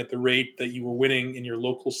winning at the rate that you were winning in your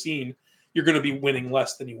local scene. You're going to be winning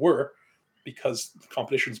less than you were because the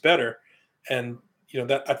competition's better. And,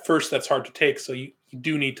 that at first that's hard to take. So you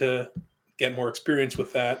do need to get more experience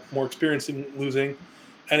with that, more experience in losing.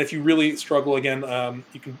 And if you really struggle again,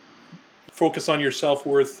 you can focus on your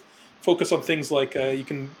self-worth, focus on things like you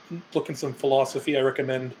can look in some philosophy. I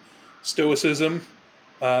recommend Stoicism.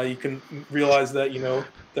 You can realize that,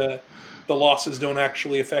 the losses don't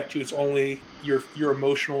actually affect you. It's only your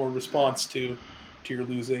emotional response to your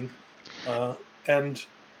losing. And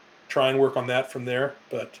try and work on that from there.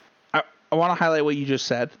 But I want to highlight what you just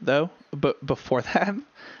said, though, but before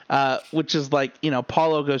that, which is like,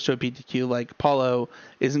 Paulo goes to a PTQ, like Paulo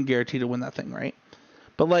isn't guaranteed to win that thing, right?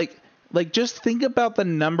 But like just think about the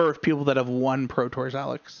number of people that have won Pro Tours,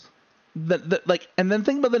 Alex. And then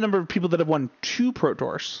think about the number of people that have won 2 Pro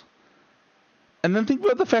Tours. And then think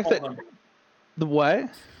about the fact that number. The what?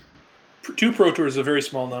 2 Pro Tours is a very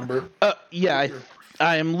small number. Yeah,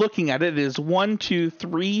 I am looking at it. It is 1, 2,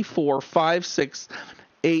 3, 4, 5, 6,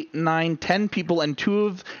 8, 9, 10 people, and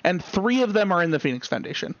 3 of them are in the Phoenix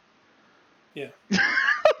Foundation. Yeah.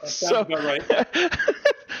 sounds about right.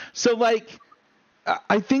 So like,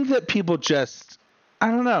 I think that people just,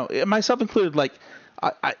 I don't know, myself included, like,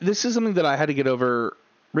 this is something that I had to get over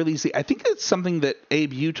really easy. I think it's something that,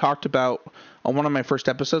 Abe, you talked about on one of my first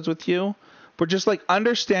episodes with you, but just like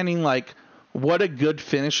understanding like what a good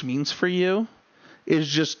finish means for you is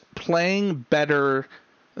just playing better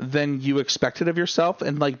than you expected of yourself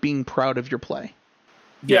and like being proud of your play.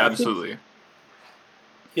 Yeah, absolutely.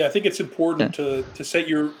 I think it's important to set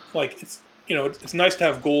your, like, it's, you know, it's nice to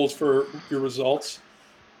have goals for your results,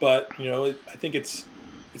 but, you know, I think it's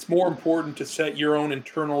more important to set your own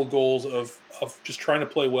internal goals of just trying to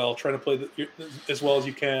play well, trying to play as well as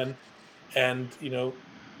you can, and, you know,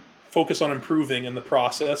 focus on improving in the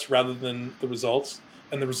process rather than the results.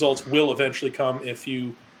 And the results will eventually come if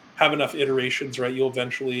you have enough iterations, right? You'll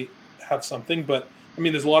eventually have something. But I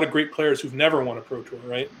mean, there's a lot of great players who've never won a Pro Tour,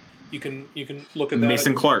 right? You can look at that.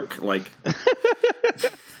 Mason Clark, like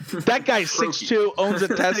that guy's 6'2", owns a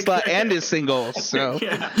Tesla, and is single. So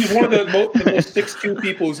he's one of the most 6'2"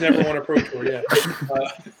 people who's never won a Pro Tour. Yeah,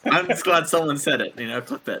 I'm just glad someone said it. You know,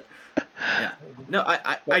 clip it. Yeah. No,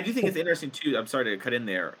 I do think it's interesting too. I'm sorry to cut in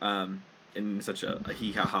there in such a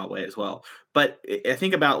hee-ha-ha way as well. But I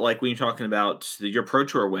think about like when you're talking about your Pro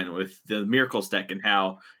Tour win with the Miracles deck and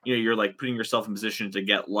how, you know, you're like putting yourself in position to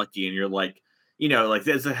get lucky, and you're like, you know, like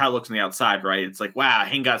this is how it looks on the outside, right? It's like, wow,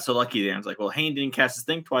 Hayne got so lucky there. It's like, well, Hayne didn't cast his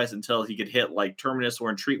thing twice until he could hit like Terminus or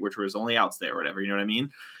Entreat, which were his only outs there or whatever. You know what I mean?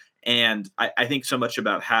 And I think so much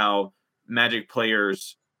about how Magic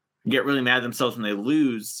players get really mad at themselves when they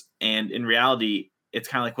lose. And in reality, it's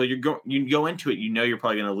kind of like, well, you go into it, you know, you're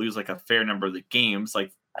probably going to lose like a fair number of the games.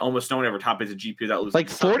 Like almost no one ever top eights a GP without losing. Like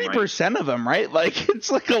 40% of them, right? Like it's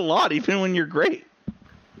like a lot, even when you're great.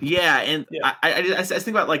 Yeah, and yeah. I think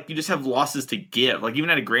about like you just have losses to give, like even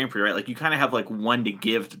at a Grand Prix, right? Like you kind of have like one to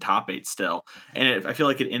give to top eight still, and I feel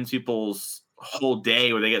like it ends people's whole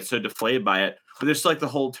day where they get so deflated by it. But there's still like the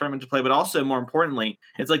whole tournament to play. But also more importantly,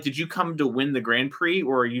 it's like, did you come to win the Grand Prix,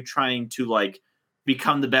 or are you trying to like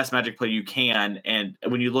become the best Magic player you can? And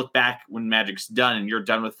when you look back when Magic's done and you're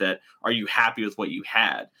done with it, are you happy with what you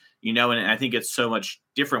had? You know, and I think it's so much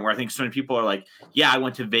different. Where I think so many people are like, yeah, I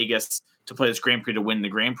went to Vegas to play this Grand Prix to win the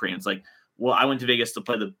Grand Prix. And it's like, well, I went to Vegas to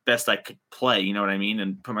play the best I could play, you know what I mean?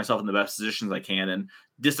 And put myself in the best positions I can. And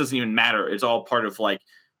this doesn't even matter. It's all part of like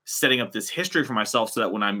setting up this history for myself so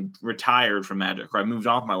that when I'm retired from Magic or I moved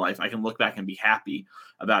on with my life, I can look back and be happy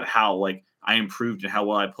about how like I improved and how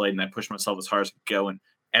well I played and I pushed myself as hard as I could go. And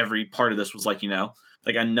every part of this was like, you know,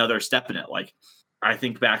 like another step in it. Like I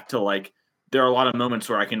think back to like, there are a lot of moments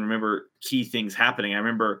where I can remember key things happening.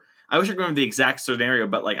 I wish I could remember the exact scenario,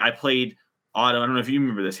 but like I played Autumn. I don't know if you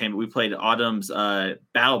remember this, Ham, but we played Autumn's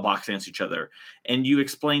battle box against each other. And you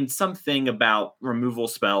explained something about removal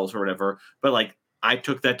spells or whatever, but like I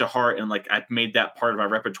took that to heart and like I made that part of my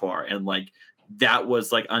repertoire. And like that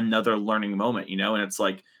was like another learning moment, you know? And it's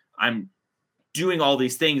like I'm doing all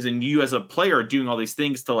these things and you as a player are doing all these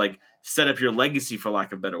things to like set up your legacy, for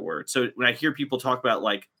lack of a better word. So when I hear people talk about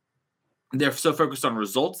like they're so focused on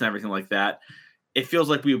results and everything like that, it feels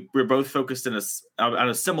like we're both focused on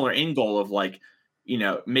a similar end goal of like, you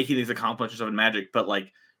know, making these accomplishments of Magic, but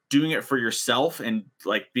like doing it for yourself and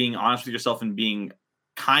like being honest with yourself and being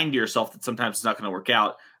kind to yourself that sometimes it's not going to work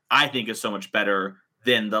out, I think is so much better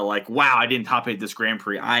than the like, wow, I didn't top 8 this Grand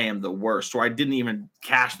Prix, I am the worst, or I didn't even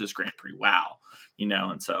cash this Grand Prix, wow, you know.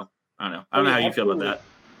 And so I don't know how you feel about that.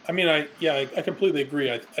 I mean, I completely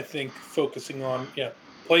agree. I think focusing on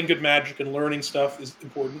playing good Magic and learning stuff is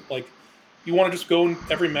important. Like you want to just go in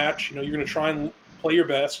every match, you know, you're going to try and play your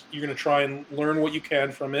best. You're going to try and learn what you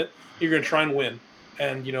can from it. You're going to try and win.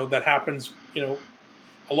 And, you know, that happens, you know,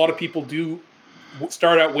 a lot of people do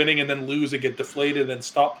start out winning and then lose and get deflated and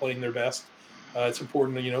stop playing their best. It's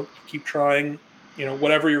important to, you know, keep trying, you know,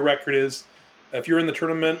 whatever your record is. If you're in the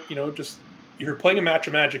tournament, you know, just if you're playing a match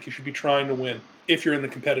of Magic, you should be trying to win if you're in the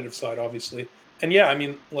competitive side, obviously. And yeah, I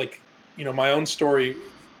mean, like, you know, my own story,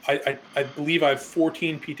 I believe I have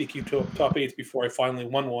 14 PTQ top 8s before I finally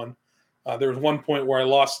won one. There was one point where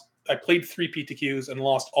I played 3 PTQs and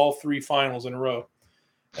lost all 3 finals in a row.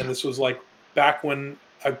 And this was like back when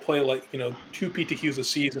I'd play like, you know, 2 PTQs a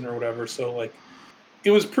season or whatever. So like,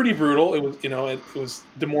 it was pretty brutal. It was, you know, it was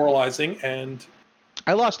demoralizing. And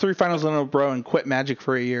I lost 3 finals in a row and quit Magic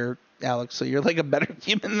for a year, Alex. So you're like a better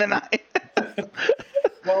human than I.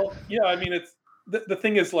 Well, yeah, I mean, it's the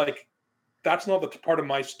thing is like, that's not the part of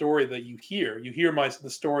my story that you hear. You hear the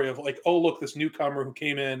story of like, oh, look, this newcomer who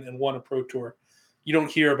came in and won a Pro Tour. You don't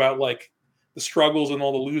hear about like the struggles and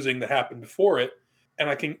all the losing that happened before it. And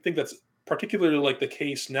I think that's particularly like the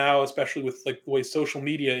case now, especially with like the way social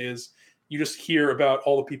media is. you just hear about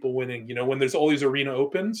all the people winning. You know, when there's all these arena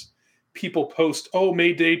opens, people post, "Oh,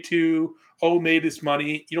 made day 2. Oh, made this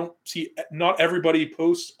money." You don't see, not everybody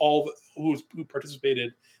posts who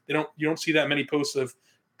participated. You don't see that many posts of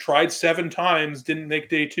tried 7 times, didn't make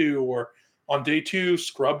day 2, or on day 2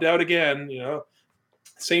 scrubbed out again. You know,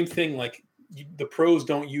 same thing. Like the pros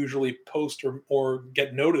don't usually post or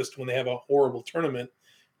get noticed when they have a horrible tournament.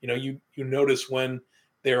 You know, you notice when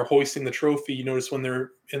they're hoisting the trophy. You notice when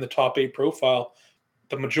they're in the top 8 profile.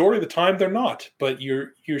 The majority of the time they're not, but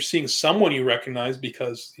you're seeing someone you recognize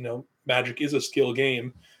because, you know, Magic is a skill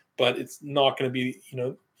game, but it's not going to be, you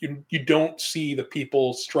know, you don't see the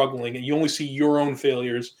people struggling, and you only see your own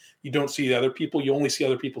failures. You don't see the other people. You only see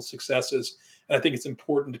other people's successes. And I think it's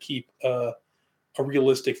important to keep a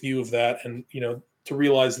realistic view of that, and, you know, to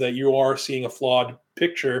realize that you are seeing a flawed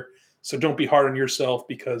picture. So don't be hard on yourself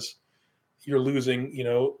because you're losing. You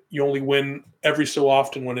know, you only win every so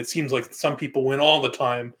often when it seems like some people win all the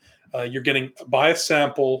time. You're getting a biased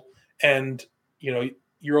sample, and, you know,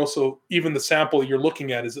 you're also, even the sample you're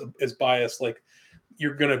looking at is biased. Like,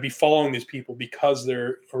 you're going to be following these people because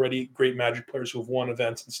they're already great Magic players who have won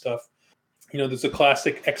events and stuff. You know, there's a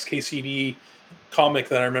classic XKCD comic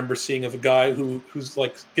that I remember seeing of a guy who's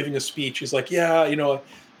like giving a speech. He's like, yeah, you know,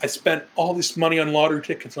 I spent all this money on lottery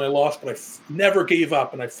tickets and I lost, but I never gave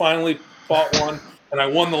up. And I finally bought one and I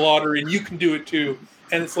won the lottery, and you can do it too.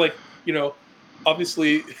 And it's like, you know,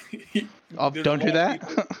 obviously don't do that.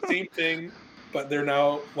 Same thing, but they're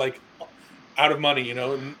now like out of money, you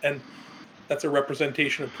know, and that's a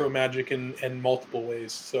representation of pro Magic in multiple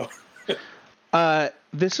ways. So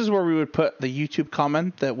this is where we would put the YouTube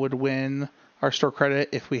comment that would win our store credit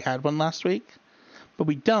if we had one last week, but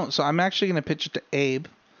we don't. So I'm actually going to pitch it to Abe,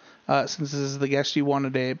 since this is the guest you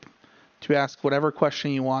wanted, Abe, to ask whatever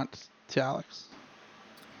question you want to Alex.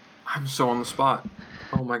 I'm so on the spot.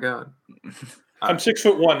 Oh my god. I'm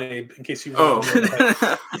 6'1", Abe, in case you want to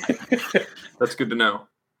know. That's good to know.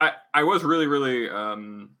 I was really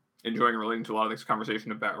enjoying relating to a lot of this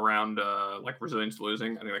conversation around like resilience to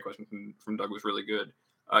losing. I think that question from Doug was really good.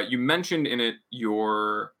 You mentioned in it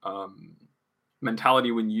your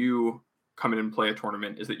mentality when you come in and play a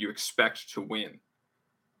tournament is that you expect to win.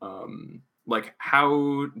 Like,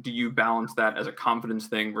 how do you balance that as a confidence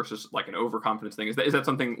thing versus like an overconfidence thing? Is that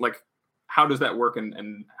something, like, how does that work,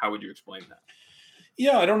 and how would you explain that?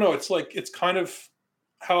 Yeah, I don't know. It's like, it's kind of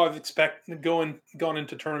how I've gone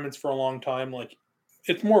into tournaments for a long time. Like,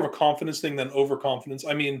 it's more of a confidence thing than overconfidence.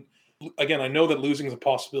 I mean, again, I know that losing is a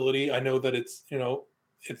possibility. I know that it's, you know,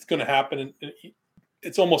 it's going to happen. And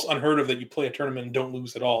it's almost unheard of that you play a tournament and don't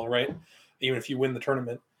lose at all, right? Even if you win the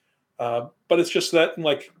tournament. But it's just that,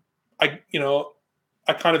 like, I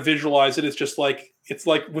kind of visualize it. It's just like, it's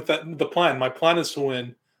like with the plan. My plan is to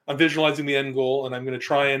win. I'm visualizing the end goal, and I'm going to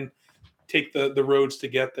try and take the roads to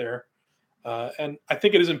get there. And I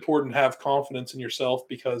think it is important to have confidence in yourself,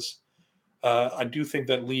 because I do think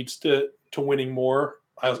that leads to winning more.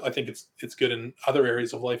 I think it's good in other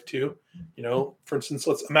areas of life too. You know, for instance,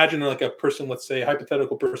 let's imagine like a person, let's say a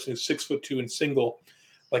hypothetical person who's 6'2" and single.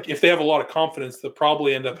 Like, if they have a lot of confidence, they'll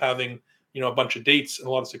probably end up having, you know, a bunch of dates and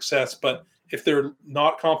a lot of success. But if they're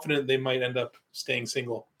not confident, they might end up staying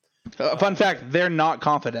single. Fun fact, they're not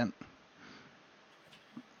confident.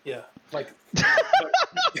 Yeah. Like,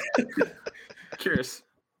 curious.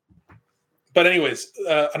 But anyways,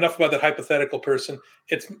 enough about that hypothetical person.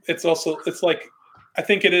 It's also like, I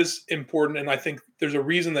think it is important, and I think there's a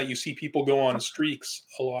reason that you see people go on streaks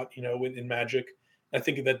a lot, you know, in Magic. I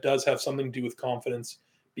think that does have something to do with confidence,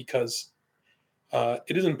 because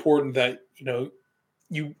it is important that, you know,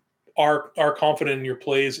 you are confident in your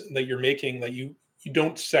plays that you're making, that you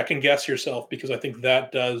don't second guess yourself, because I think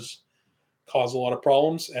that does cause a lot of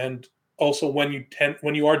problems. And also when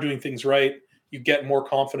you are doing things right, you get more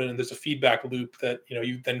confident, and there's a feedback loop that, you know,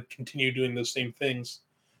 you then continue doing those same things,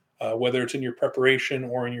 whether it's in your preparation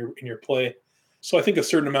or in your play. So I think a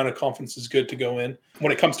certain amount of confidence is good to go in.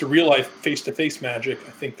 When it comes to real life face-to-face Magic, I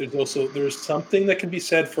think there's something that can be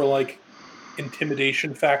said for like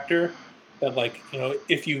intimidation factor, that, like, you know,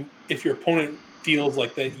 if your opponent feels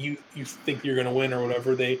like that you think you're going to win or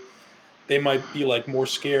whatever, they might be like more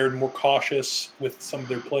scared, more cautious with some of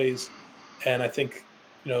their plays. And I think,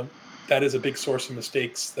 you know, that is a big source of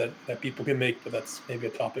mistakes that people can make, but that's maybe a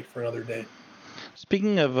topic for another day.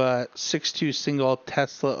 Speaking of 6'2" single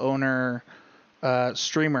Tesla owner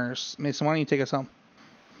streamers, Mason, why don't you take us home?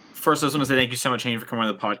 First, I just want to say thank you so much, Hayne, for coming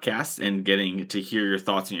on the podcast and getting to hear your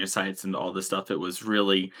thoughts and your insights and all this stuff. It was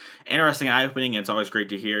really interesting, eye-opening, and it's always great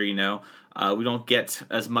to hear. You know, we don't get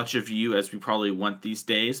as much of you as we probably want these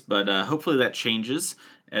days, but hopefully that changes.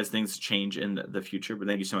 as things change in the future. But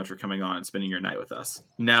thank you so much for coming on and spending your night with us.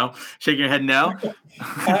 No, shaking your head. No,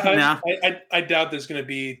 no. I doubt there's going to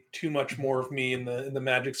be too much more of me in the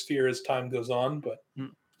Magic sphere as time goes on, but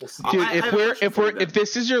we'll see. Dude, if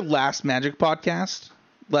this is your last Magic podcast,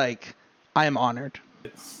 like, I am honored.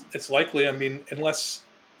 It's likely. I mean, unless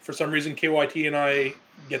for some reason KYT and I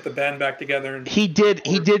get the band back together, and he did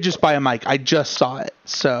just buy a mic. I just saw it.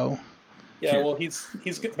 So yeah, well, he's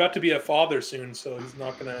about to be a father soon, so he's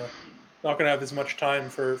not gonna have as much time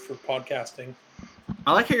for podcasting.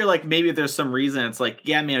 I like how you're like, maybe if there's some reason, it's like,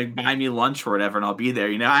 yeah, man, buy me lunch or whatever, and I'll be there.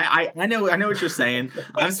 You know, I know what you're saying.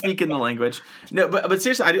 I'm speaking the language. No, but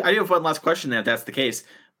seriously, I do have one last question. Then, if that's the case,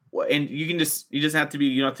 and you just have to be,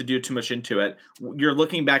 you don't have to do too much into it. You're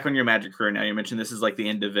looking back on your Magic career now. You mentioned this is like the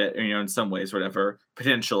end of it, you know, in some ways, whatever,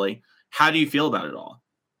 potentially. How do you feel about it all?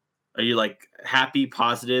 Are you like happy,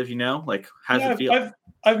 positive? You know, like how does it feel?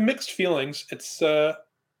 I've mixed feelings. It's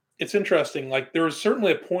interesting. Like there was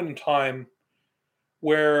certainly a point in time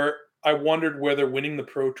where I wondered whether winning the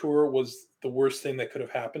Pro Tour was the worst thing that could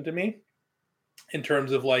have happened to me, in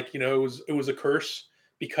terms of like, you know, it was a curse,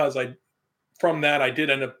 because from that I did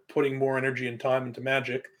end up putting more energy and time into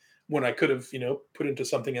Magic when I could have, you know, put into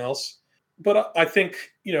something else. But I think,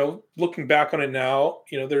 you know, looking back on it now,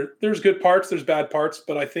 you know, there's good parts, there's bad parts,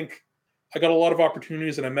 but I think I got a lot of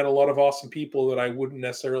opportunities and I met a lot of awesome people that I wouldn't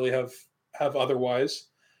necessarily have otherwise.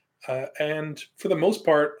 And for the most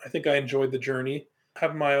part, I think I enjoyed the journey. I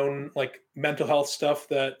have my own like mental health stuff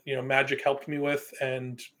that, you know, Magic helped me with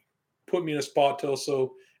and put me in a spot to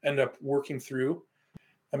also end up working through.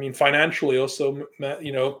 I mean, financially also,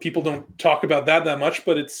 you know, people don't talk about that much,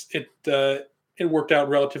 but it worked out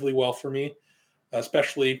relatively well for me,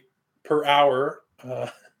 especially per hour.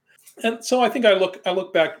 And so I think I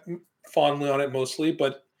look back fondly on it mostly,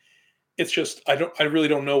 but it's just, I really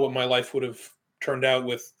don't know what my life would have turned out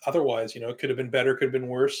with otherwise. You know, it could have been better, could have been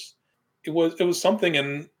worse. It was something,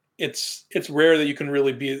 and it's rare that you can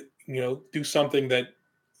really be, you know, do something that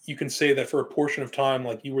you can say that for a portion of time,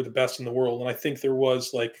 like you were the best in the world. And I think there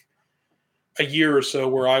was like a year or so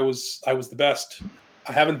where I was the best.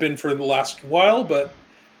 I haven't been for the last while, but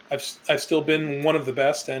I've still been one of the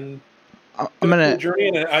best, and I'm gonna journey.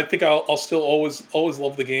 And I think I'll still always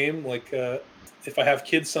love the game. Like if I have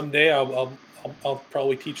kids someday, I'll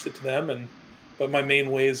probably teach it to them. But my main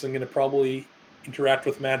ways I'm going to probably interact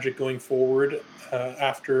with Magic going forward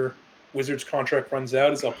after Wizards contract runs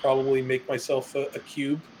out is I'll probably make myself a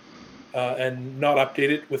cube and not update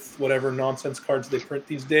it with whatever nonsense cards they print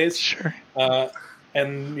these days. Sure.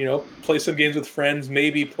 And, you know, play some games with friends,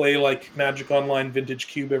 maybe play like Magic Online Vintage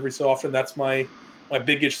Cube every so often. That's my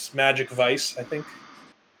biggest Magic vice, I think.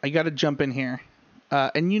 I got to jump in here.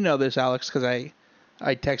 And you know this, Alex, because I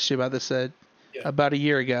texted you about this about a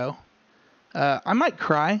year ago. I might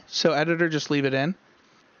cry, so editor, just leave it in.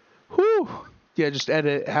 Whew. Yeah, just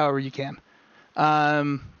edit it however you can.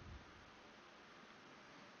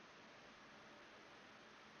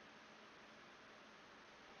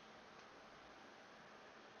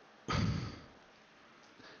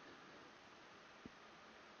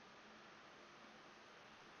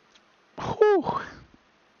 Whew.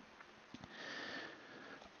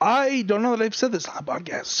 I don't know that I've said this on the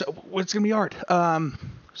podcast, so it's gonna be hard.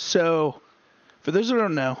 So for those who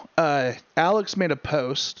don't know, Alex made a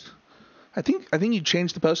post. I think you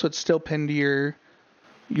changed the post, so it's still pinned to your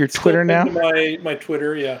Twitter now. My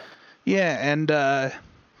Twitter, yeah. Yeah, and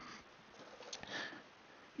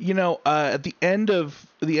you know, at the end of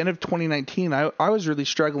 2019, I was really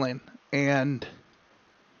struggling, and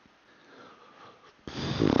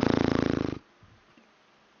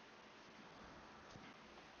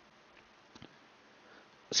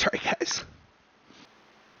sorry guys.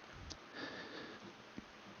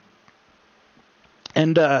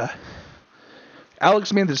 And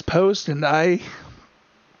Alex made this post, and I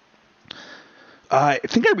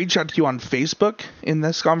think I reached out to you on Facebook in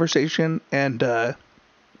this conversation, and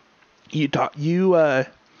you're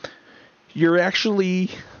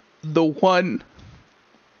actually the one.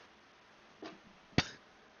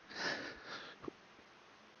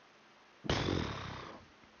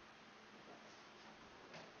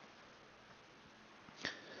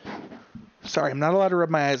 Sorry, I'm not allowed to rub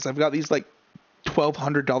my eyes. I've got these like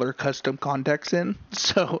 $1,200 custom contacts in,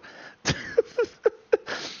 so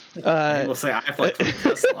We'll say I have like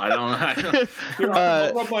Tesla. I don't know.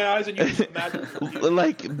 I'll rub my eyes and use the Magic.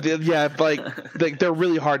 like they're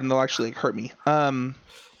really hard and they'll actually hurt me. But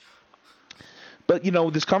you know,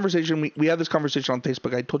 this conversation we had this conversation on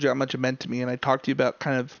Facebook. I told you how much it meant to me, and I talked to you about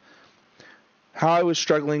kind of how I was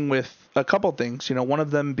struggling with a couple things. One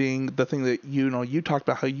of them being the thing that you talked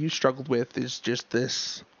about how you struggled with is just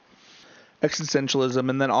this existentialism,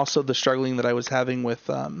 and then also the struggling that I was having with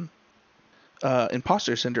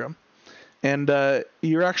imposter syndrome. And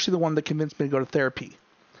you're actually the one that convinced me to go to therapy.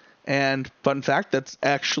 And fun fact, that's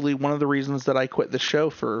actually one of the reasons that I quit the show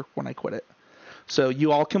for when I quit it. So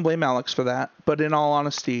you all can blame Alex for that, but in all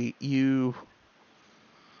honesty, in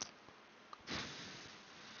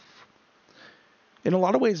a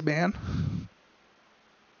lot of ways, man,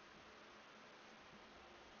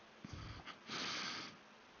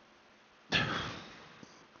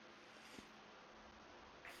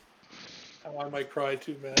 I might cry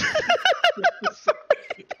too, man.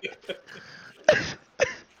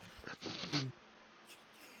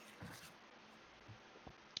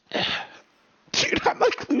 Dude, I'm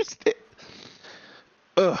like losing it.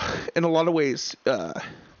 In a lot of ways,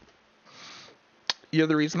 you're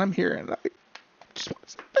the reason I'm here, and I just want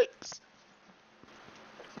to say thanks.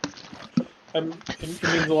 It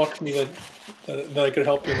means a lot to me that I could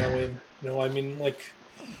help you in that way.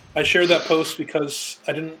 I shared that post because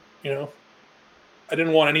I didn't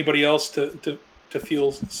want anybody else to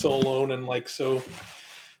feel so alone, and life's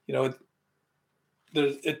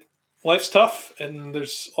tough, and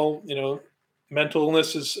there's all mental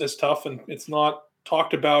illness is tough, and it's not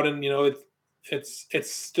talked about, and it's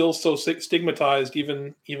still so stigmatized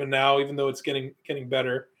even now, even though it's getting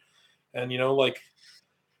better, and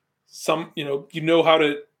some how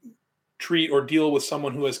to treat or deal with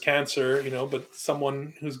someone who has cancer, but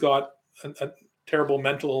someone who's got a terrible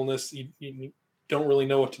mental illness, you don't really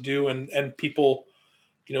know what to do, and people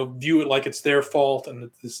view it like it's their fault,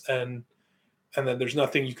 and then there's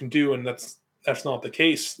nothing you can do, and that's not the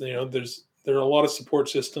case. There are a lot of support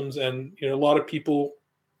systems, and a lot of people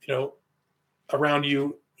around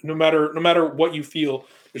you. No matter what you feel,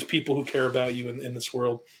 there's people who care about you in this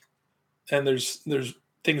world, and there's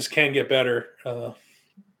things can get better.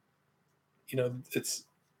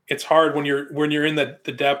 It's hard when you're in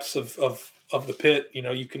the depths of the pit.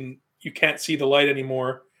 You can't see the light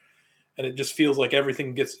anymore, and it just feels like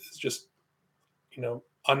everything is just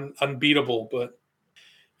unbeatable. But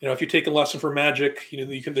if you take a lesson for Magic,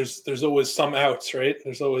 there's always some outs, right?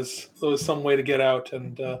 There's always some way to get out,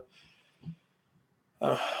 and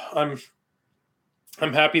I'm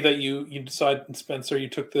happy that you decided, Spencer, you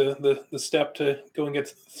took the step to go and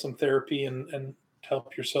get some therapy and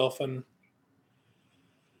help yourself, and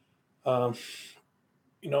and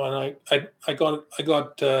I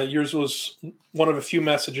got yours was one of a few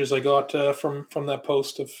messages I got from that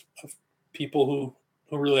post of people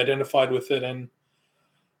who really identified with it, and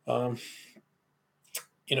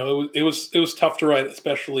it was tough to write,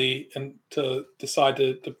 especially, and to decide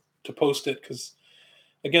to post it, because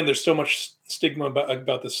again, there's so much stigma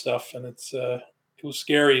about this stuff, and it was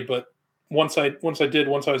scary. But once I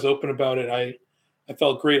was open about it, I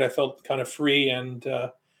felt great. I felt kind of free, and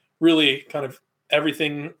really kind of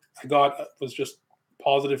everything I got was just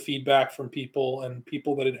positive feedback from people and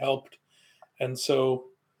people that it helped. And so,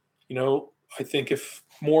 I think if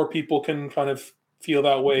more people can kind of feel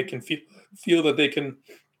that way, can feel that they can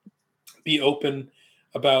be open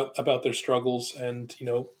about their struggles, and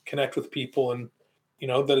connect with people, and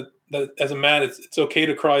that as a man, it's okay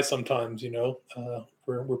to cry sometimes.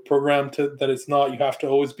 We're programmed that it's not. You have to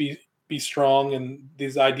always be strong, and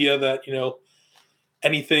this idea that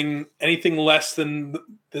anything less than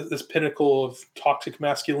this pinnacle of toxic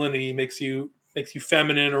masculinity makes you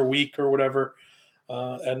feminine or weak or whatever,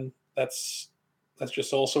 and that's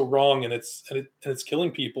just also wrong, and it's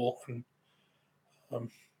killing people. And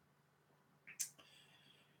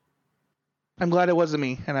I'm glad it wasn't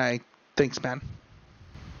me, and thanks, man.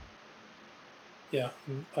 Yeah,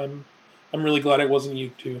 I'm really glad it wasn't you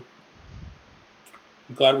too.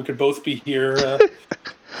 I'm glad we could both be here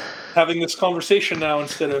having this conversation now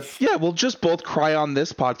instead of... Yeah, we'll just both cry on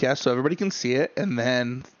this podcast so everybody can see it, and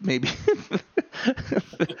then maybe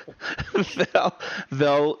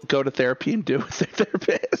they'll go to therapy and do it with their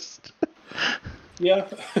therapist. Yeah,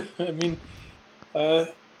 I mean,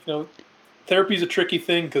 therapy is a tricky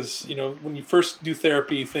thing, because when you first do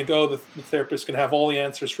therapy, you think, oh, the therapist can have all the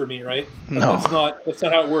answers for me, right? But no, that's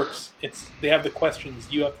not how it works. They have the questions.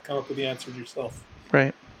 You have to come up with the answers yourself.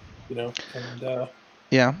 Right. And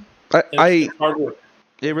yeah, it's hard work.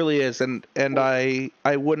 It really is, and I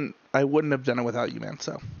wouldn't have done it without you, man.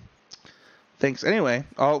 So thanks. Anyway,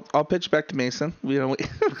 I'll pitch back to Mason.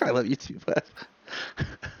 I love you too, but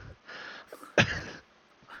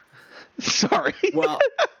sorry. Well,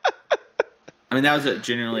 I mean, that was a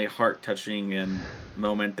genuinely heart-touching and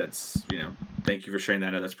moment. That's, thank you for sharing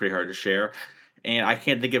that. That's pretty hard to share. And I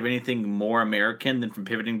can't think of anything more American than from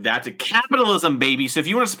pivoting that to capitalism, baby. So if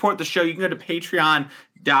you want to support the show, you can go to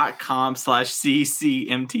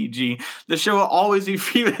patreon.com/ccmtg. The show will always be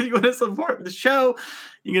free. If you want to support the show,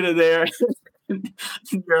 you go to there.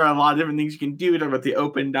 There are a lot of different things you can do. We talk about the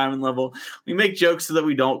open diamond level. We make jokes so that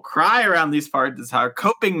we don't cry around these parts. It's our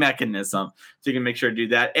coping mechanism. So you can make sure to do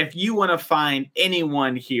that. If you want to find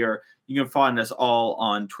anyone here, you can find us all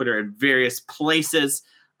on Twitter at various places.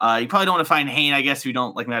 You probably don't want to find Hayne, I guess, if you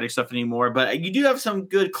don't like Magic stuff anymore. But you do have some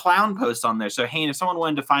good clown posts on there. So, Hayne, if someone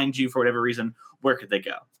wanted to find you for whatever reason, where could they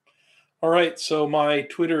go? All right, so my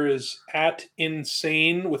Twitter is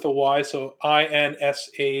 @insane with a Y, so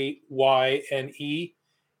INSAYNE.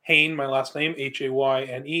 Hayne, my last name,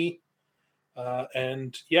 HAYNE.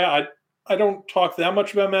 And yeah, I don't talk that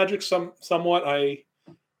much about Magic. Somewhat,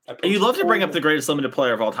 You love to bring up the greatest limited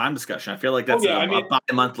player of all time discussion. I feel like that's a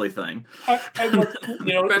bi-monthly thing.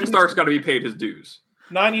 Ben Stark's got to be paid his dues.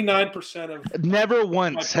 99% of never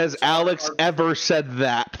once has Alex ever said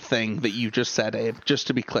that thing that you just said, Abe. Just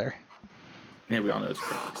to be clear. Yeah, we all know it's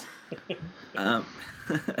correct.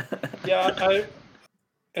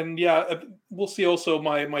 We'll see. Also,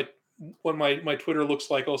 what my Twitter looks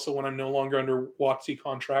like. Also, when I'm no longer under WotC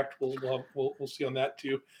contract, we'll see on that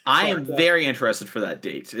too. I am very interested for that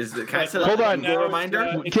date. Is the kind of hold on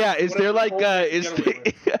reminder? Is there like is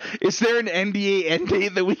there an NDA end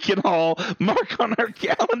date that we can all mark on our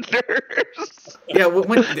calendars? Yeah,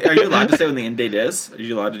 when are you allowed to say when the end date is? Are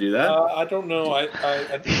you allowed to do that? I don't know.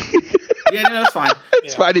 Yeah, no, it's fine.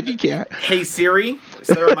 It's fine if you can't. Hey Siri,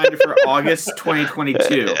 set a reminder for August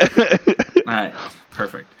 2022. All right,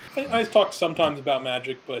 perfect. I talk sometimes about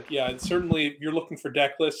Magic, but yeah, certainly if you're looking for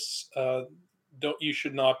deck lists, you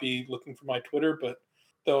should not be looking for my Twitter. But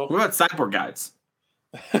though, what about sideboard guides?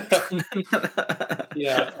 Take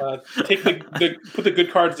put the good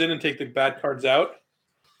cards in and take the bad cards out.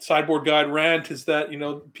 Sideboard guide rant is that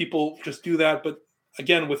people just do that, but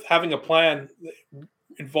again, with having a plan,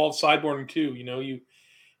 involves sideboarding too.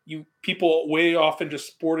 People way often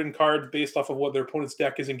just board in cards based off of what their opponent's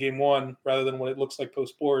deck is in game one, rather than what it looks like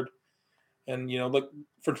post board. And look,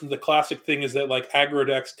 for instance, the classic thing is that like aggro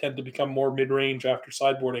decks tend to become more mid range after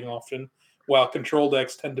sideboarding often, while control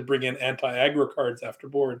decks tend to bring in anti-aggro cards after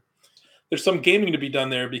board. There's some gaming to be done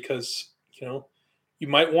there because you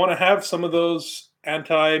might want to have some of those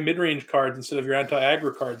anti-mid-range cards instead of your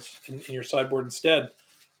anti-aggro cards in your sideboard instead.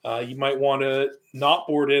 You might want to not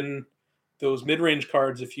board in those mid-range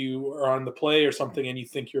cards if you are on the play or something and you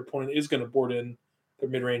think your opponent is going to board in their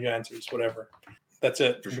mid-range answers, whatever. That's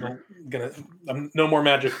it. Sure. No more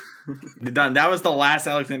Magic. Done. That was the last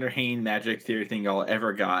Alexander Hayne Magic theory thing y'all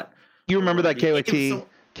ever got. You remember that KYT?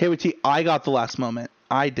 KYT, I got the last moment.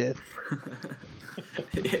 I did.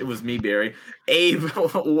 It was me, Barry. Abe,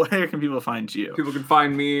 where can people find you? People can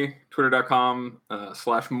find me,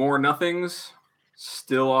 twitter.com/morenothings.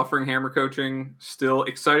 Still offering hammer coaching. Still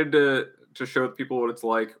excited to show people what it's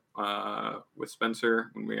like with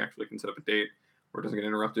Spencer when we actually can set up a date where it doesn't get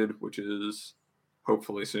interrupted, which is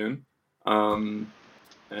hopefully soon. And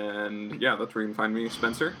yeah, that's where you can find me,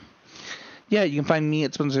 Spencer. Yeah, you can find me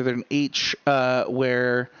at Spencer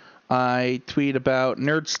where I tweet about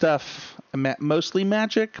nerd stuff, mostly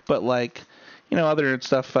Magic, but other nerd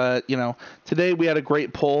stuff. Today we had a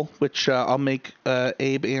great poll, which I'll make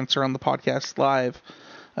Abe answer on the podcast live,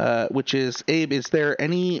 which is, Abe, is there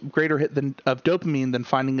any greater hit of dopamine than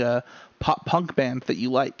finding a pop punk band that you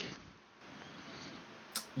like?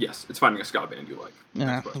 Yes, it's finding a ska band you like.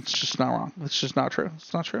 Yeah, it's just not wrong. It's just not true.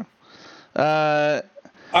 It's not true.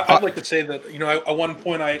 I'd like to say that, at one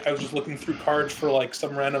point I was just looking through cards for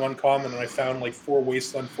some random uncommon, and I found 4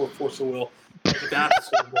 Wasteland, 4 Force of Will. That's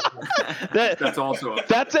also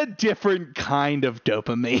that's a different kind of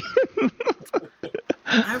dopamine.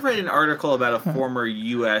 I read an article about a former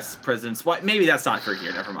U.S. president's wife. Maybe that's not for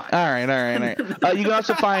here. Never mind. All right. You can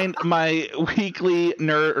also find my semi-weekly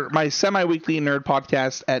nerd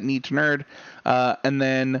podcast at Need to Nerd, and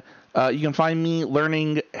then you can find me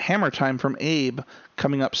learning Hammer Time from Abe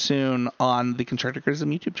coming up soon on the Constructed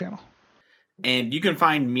Criticism YouTube channel. And you can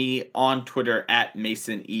find me on Twitter at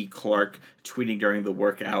Mason E. Clark, tweeting during the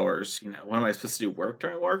work hours. When am I supposed to do work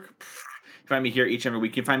during work? You can find me here each and every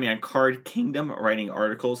week. You can find me on Card Kingdom writing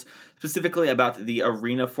articles specifically about the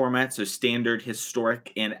arena format, so standard,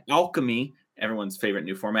 historic, and alchemy, everyone's favorite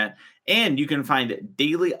new format. And you can find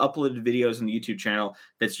daily uploaded videos on the YouTube channel.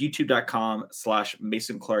 That's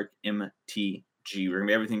youtube.com/MasonClarkMTG. We're going to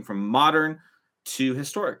be everything from modern to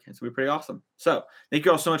historic. It's going to be pretty awesome. So thank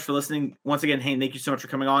you all so much for listening. Once again, Hayne, thank you so much for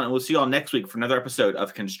coming on, and we'll see you all next week for another episode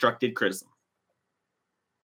of Constructed Criticism.